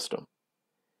messenger system.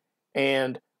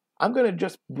 And I'm going to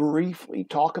just briefly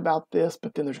talk about this,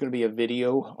 but then there's going to be a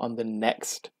video on the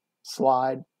next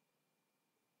slide.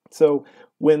 So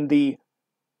when the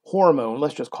hormone,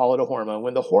 let's just call it a hormone,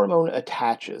 when the hormone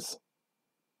attaches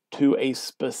to a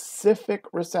specific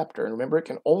receptor, and remember it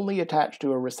can only attach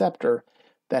to a receptor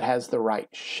that has the right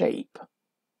shape.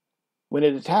 When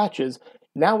it attaches,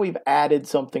 now we've added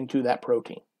something to that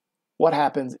protein. What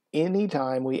happens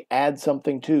anytime we add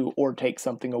something to or take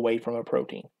something away from a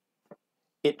protein?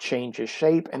 It changes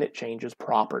shape and it changes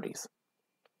properties.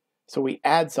 So we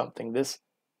add something, this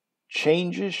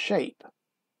changes shape.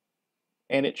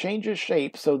 And it changes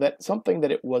shape so that something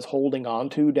that it was holding on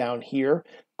to down here,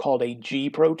 called a G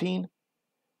protein,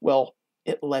 well,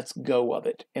 it lets go of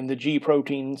it, and the G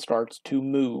protein starts to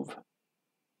move.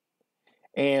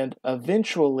 And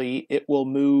eventually it will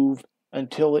move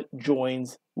until it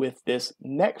joins with this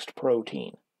next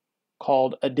protein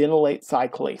called adenylate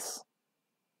cyclase.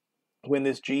 When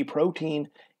this G protein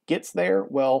gets there,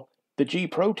 well, the G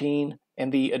protein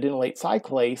and the adenylate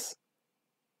cyclase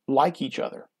like each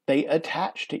other. They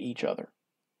attach to each other.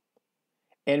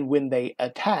 And when they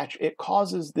attach, it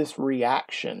causes this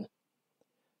reaction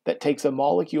that takes a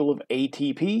molecule of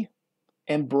ATP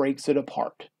and breaks it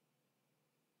apart.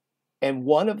 And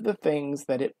one of the things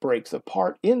that it breaks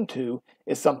apart into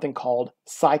is something called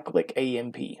cyclic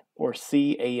AMP, or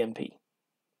CAMP.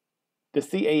 The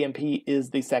CAMP is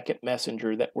the second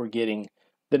messenger that we're getting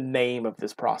the name of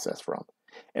this process from.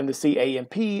 And the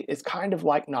CAMP is kind of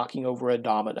like knocking over a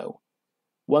domino.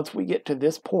 Once we get to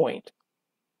this point,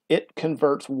 it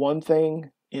converts one thing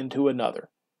into another.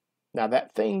 Now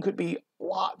that thing could be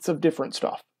lots of different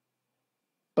stuff,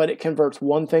 but it converts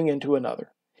one thing into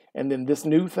another. And then this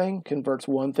new thing converts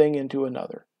one thing into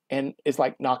another. And it's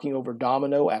like knocking over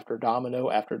domino after domino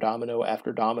after domino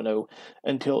after domino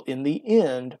until in the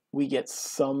end we get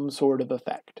some sort of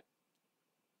effect.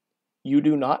 You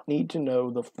do not need to know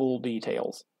the full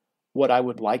details. What I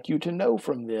would like you to know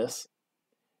from this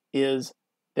is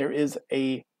there is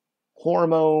a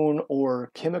hormone or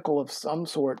chemical of some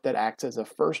sort that acts as a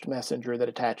first messenger that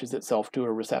attaches itself to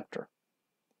a receptor.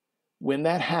 When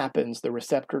that happens, the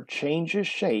receptor changes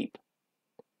shape,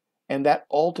 and that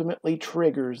ultimately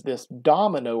triggers this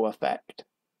domino effect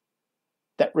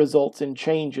that results in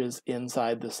changes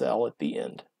inside the cell at the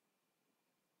end.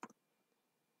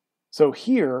 So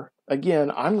here,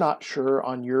 again, I'm not sure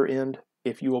on your end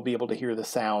if you will be able to hear the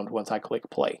sound once I click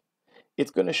play.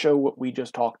 It's going to show what we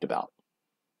just talked about.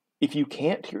 If you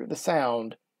can't hear the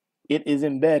sound, it is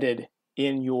embedded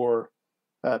in your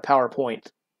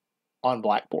PowerPoint on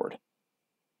Blackboard.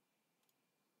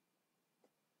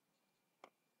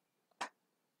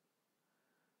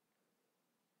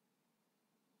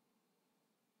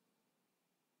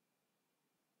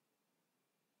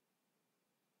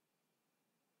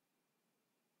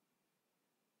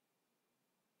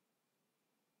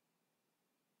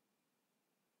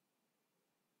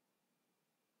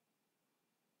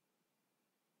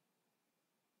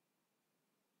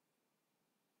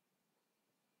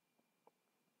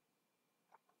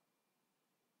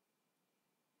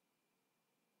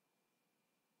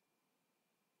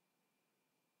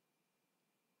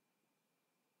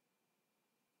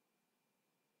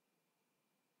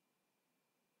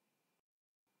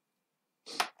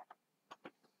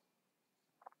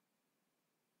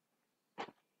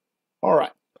 All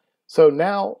right, so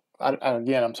now,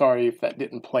 again, I'm sorry if that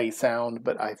didn't play sound,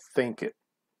 but I think it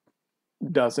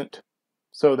doesn't.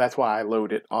 So that's why I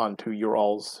load it onto your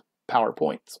all's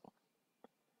PowerPoints.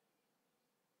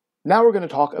 Now we're going to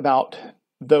talk about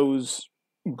those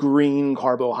green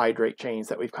carbohydrate chains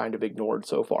that we've kind of ignored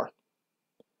so far.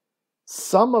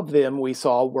 Some of them we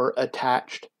saw were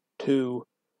attached to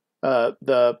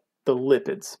the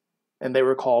lipids, and they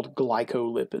were called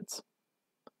glycolipids.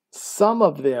 Some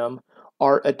of them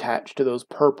are attached to those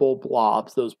purple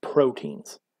blobs, those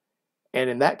proteins. And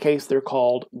in that case, they're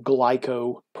called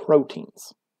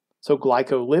glycoproteins. So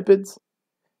glycolipids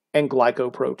and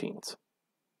glycoproteins.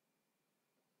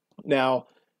 Now,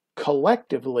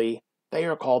 collectively, they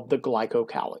are called the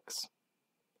glycocalyx.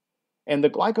 And the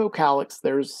glycocalyx,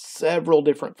 there's several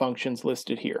different functions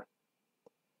listed here.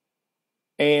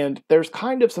 And there's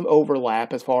kind of some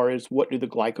overlap as far as what do the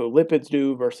glycolipids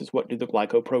do versus what do the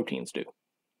glycoproteins do.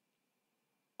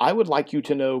 I would like you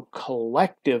to know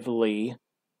collectively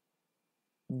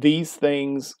these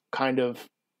things kind of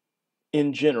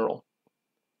in general.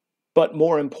 But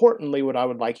more importantly, what I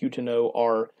would like you to know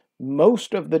are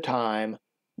most of the time,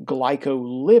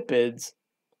 glycolipids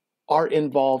are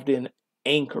involved in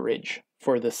anchorage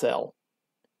for the cell.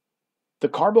 The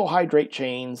carbohydrate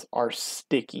chains are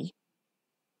sticky,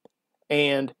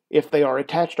 and if they are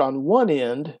attached on one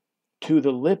end to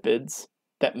the lipids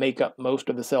that make up most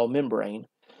of the cell membrane,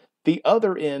 the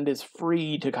other end is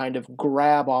free to kind of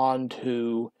grab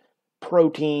onto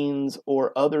proteins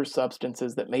or other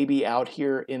substances that may be out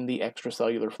here in the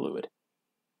extracellular fluid.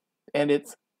 And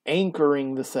it's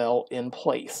anchoring the cell in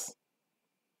place.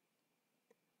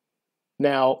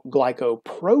 Now,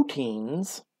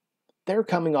 glycoproteins, they're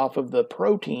coming off of the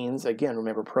proteins. Again,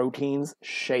 remember, proteins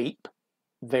shape,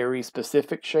 very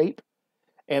specific shape.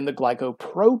 And the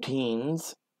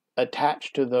glycoproteins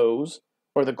attached to those,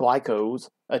 or the glycos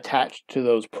attached to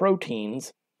those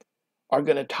proteins, are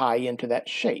going to tie into that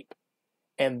shape.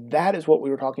 And that is what we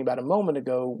were talking about a moment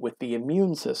ago with the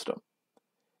immune system.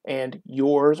 And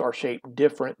yours are shaped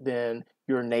different than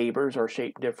your neighbors, are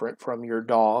shaped different from your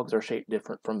dogs, are shaped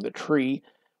different from the tree,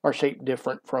 are shaped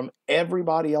different from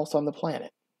everybody else on the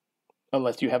planet,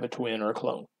 unless you have a twin or a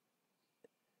clone.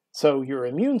 So your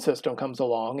immune system comes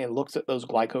along and looks at those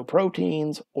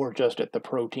glycoproteins, or just at the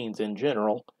proteins in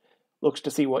general, looks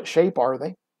to see what shape are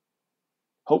they.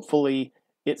 Hopefully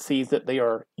it sees that they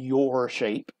are your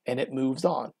shape and it moves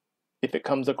on. if it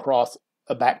comes across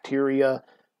a bacteria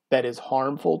that is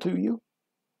harmful to you,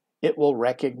 it will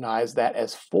recognize that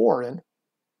as foreign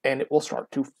and it will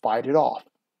start to fight it off.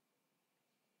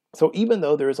 So even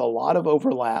though there's a lot of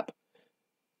overlap,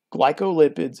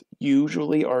 glycolipids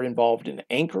usually are involved in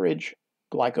anchorage.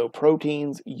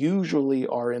 Glycoproteins usually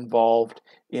are involved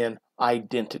in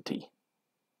identity.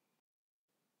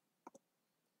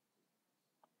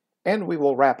 And we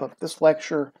will wrap up this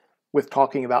lecture with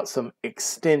talking about some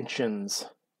extensions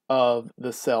of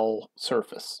the cell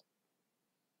surface.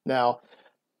 Now,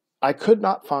 I could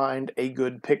not find a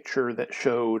good picture that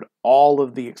showed all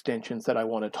of the extensions that I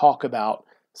want to talk about,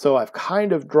 so I've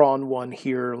kind of drawn one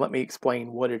here. Let me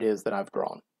explain what it is that I've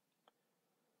drawn.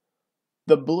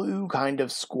 The blue kind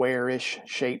of squarish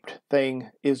shaped thing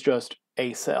is just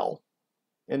a cell.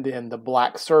 And then the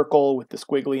black circle with the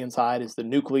squiggly inside is the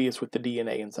nucleus with the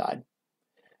DNA inside.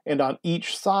 And on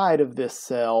each side of this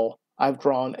cell, I've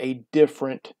drawn a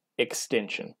different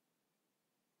extension.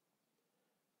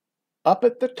 Up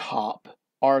at the top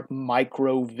are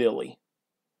microvilli.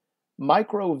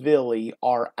 Microvilli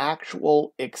are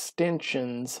actual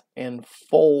extensions and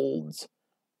folds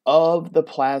of the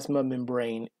plasma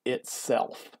membrane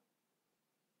itself.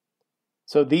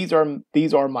 So these are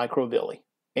microvilli.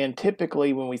 And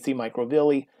typically when we see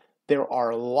microvilli, there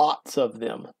are lots of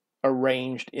them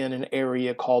arranged in an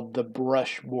area called the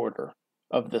brush border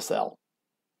of the cell.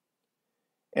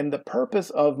 And the purpose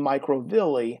of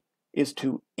microvilli is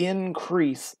to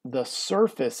increase the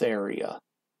surface area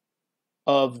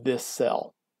of this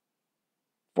cell.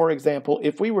 For example,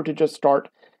 if we were to just start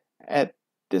at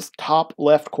this top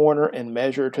left corner and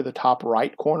measure to the top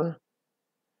right corner,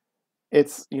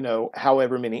 it's,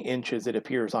 however many inches it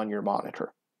appears on your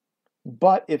monitor.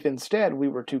 But if instead we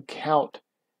were to count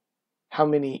how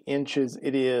many inches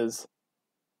it is,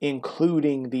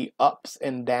 including the ups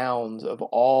and downs of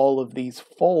all of these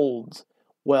folds,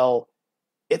 well,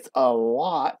 it's a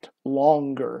lot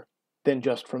longer than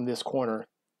just from this corner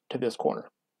to this corner.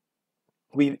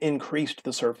 We've increased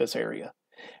the surface area.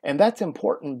 And that's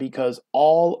important because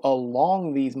all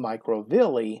along these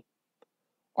microvilli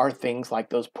are things like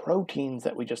those proteins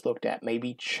that we just looked at,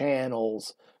 maybe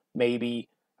channels, maybe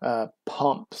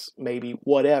pumps, maybe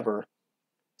whatever.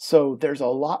 So there's a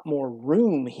lot more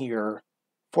room here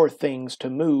for things to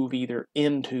move either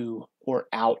into or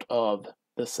out of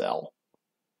the cell.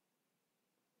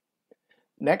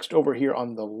 Next, over here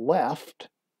on the left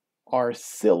are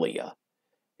cilia.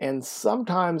 And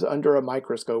sometimes under a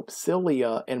microscope,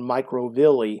 cilia and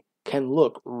microvilli can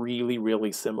look really,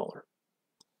 really similar.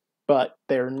 But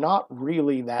they're not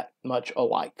really that much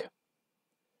alike.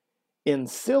 In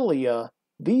cilia,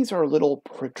 these are little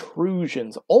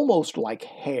protrusions, almost like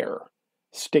hair,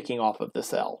 sticking off of the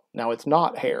cell. Now, it's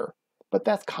not hair, but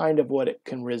that's kind of what it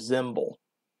can resemble.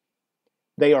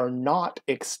 They are not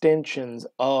extensions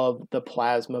of the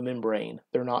plasma membrane.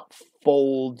 They're not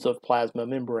folds of plasma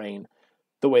membrane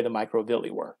the way the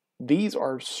microvilli were. These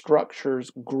are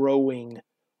structures growing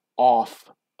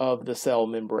off of the cell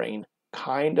membrane,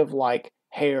 kind of like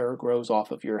hair grows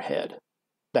off of your head.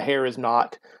 The hair is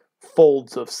not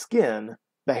folds of skin.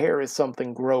 The hair is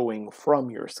something growing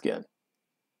from your skin.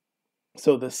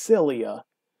 So the cilia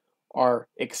are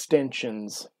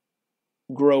extensions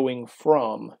growing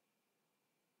from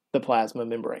the plasma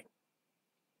membrane.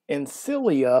 And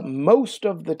cilia, most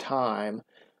of the time,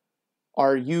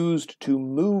 are used to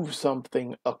move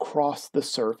something across the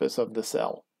surface of the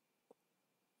cell.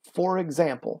 For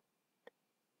example,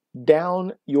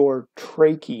 down your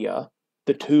trachea,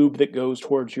 the tube that goes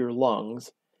towards your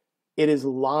lungs, it is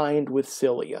lined with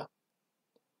cilia.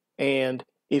 And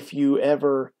if you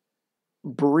ever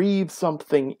breathe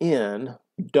something in,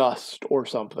 dust or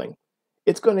something,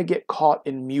 it's going to get caught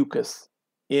in mucus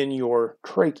in your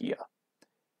trachea.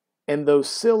 And those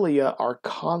cilia are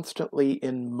constantly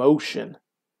in motion,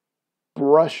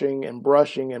 brushing and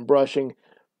brushing and brushing,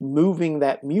 moving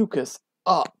that mucus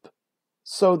up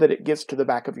so that it gets to the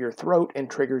back of your throat and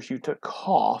triggers you to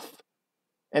cough,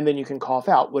 and then you can cough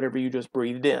out whatever you just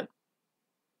breathed in.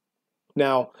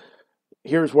 Now,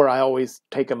 here's where I always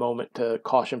take a moment to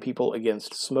caution people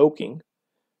against smoking,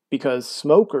 because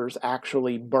smokers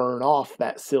actually burn off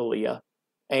that cilia,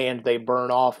 and they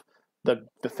burn off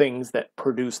the things that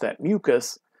produce that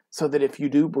mucus, so that if you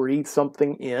do breathe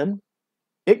something in,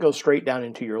 it goes straight down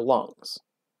into your lungs.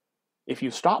 If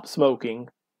you stop smoking,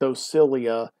 those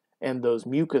cilia and those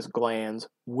mucus glands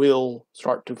will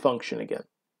start to function again.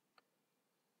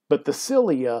 But the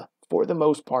cilia, for the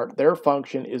most part, their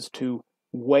function is to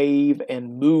wave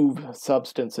and move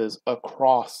substances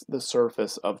across the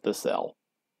surface of the cell.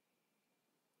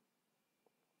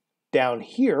 Down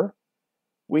here,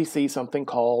 we see something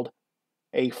called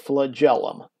a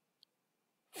flagellum.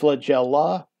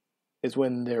 Flagella is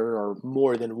when there are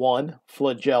more than one.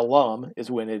 Flagellum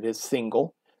is when it is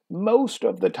single. Most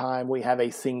of the time we have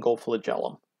a single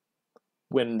flagellum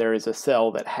when there is a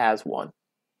cell that has one.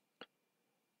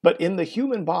 But in the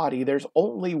human body, there's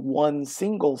only one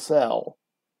single cell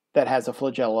that has a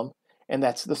flagellum, and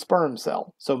that's the sperm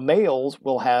cell. So males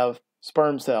will have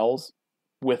sperm cells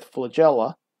with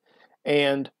flagella,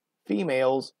 and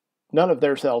females, none of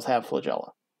their cells have flagella.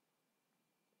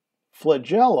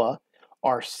 Flagella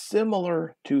are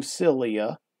similar to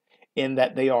cilia in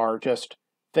that they are just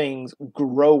things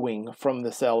growing from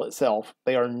the cell itself.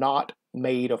 They are not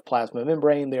made of plasma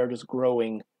membrane, they are just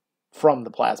growing from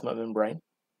the plasma membrane.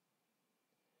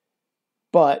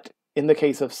 But in the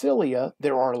case of cilia,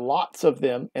 there are lots of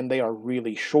them and they are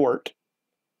really short.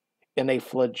 In a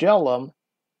flagellum,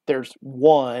 there's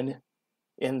one.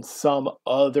 In some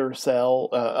other cell,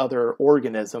 other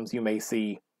organisms, you may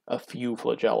see a few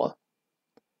flagella.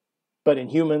 But in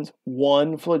humans,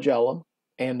 one flagellum,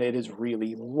 and it is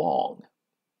really long.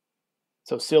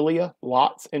 So cilia,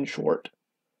 lots and short.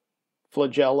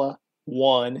 Flagella,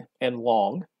 one and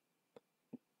long.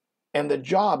 And the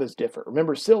job is different.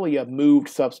 Remember, cilia moved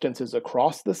substances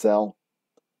across the cell?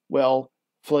 Well,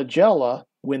 flagella,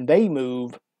 when they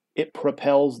move, it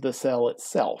propels the cell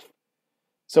itself.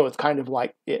 So it's kind of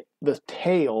like the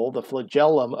tail, the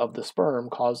flagellum of the sperm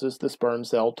causes the sperm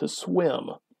cell to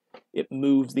swim. It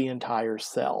moves the entire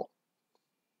cell.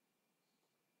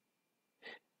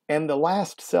 And the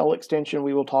last cell extension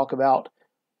we will talk about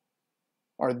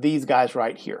are these guys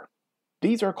right here.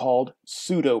 These are called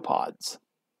pseudopods.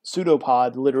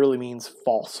 Pseudopod literally means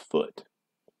false foot.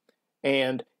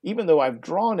 And even though I've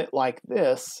drawn it like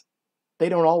this, they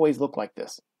don't always look like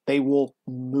this. They will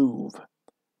move.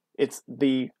 It's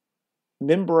the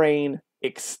membrane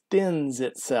extends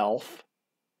itself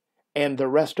and the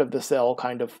rest of the cell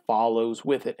kind of follows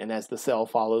with it. And as the cell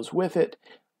follows with it,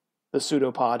 the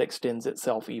pseudopod extends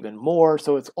itself even more.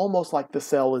 So it's almost like the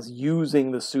cell is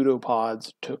using the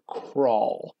pseudopods to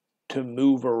crawl, to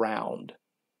move around.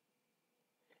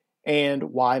 And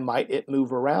why might it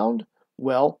move around?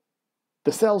 Well,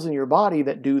 the cells in your body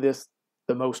that do this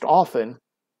the most often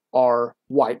are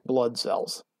white blood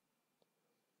cells.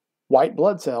 White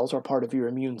blood cells are part of your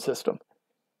immune system,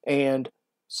 and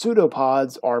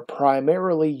pseudopods are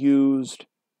primarily used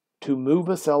to move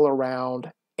a cell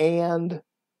around and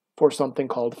for something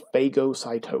called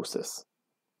phagocytosis.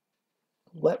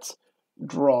 Let's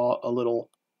draw a little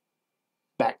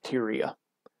bacteria.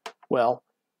 Well,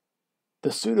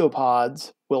 the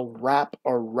pseudopods will wrap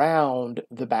around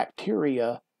the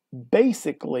bacteria,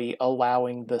 basically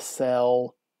allowing the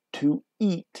cell to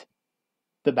eat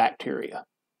the bacteria.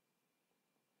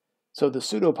 So the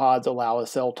pseudopods allow a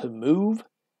cell to move,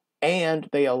 and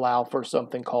they allow for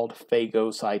something called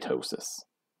phagocytosis.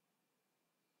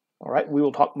 All right, we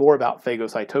will talk more about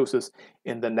phagocytosis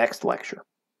in the next lecture.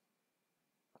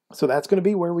 So that's going to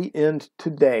be where we end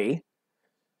today.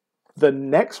 The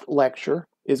next lecture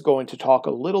is going to talk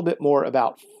a little bit more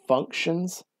about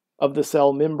functions of the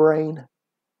cell membrane.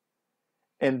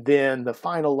 And then the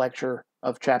final lecture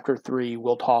of chapter 3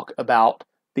 will talk about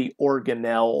the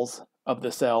organelles of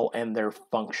the cell and their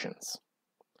functions.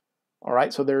 All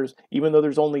right, so even though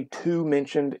there's only 2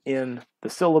 mentioned in the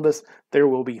syllabus, there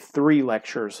will be 3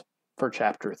 lectures for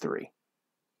chapter 3.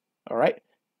 All right,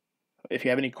 if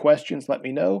you have any questions, let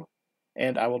me know,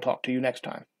 and I will talk to you next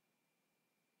time.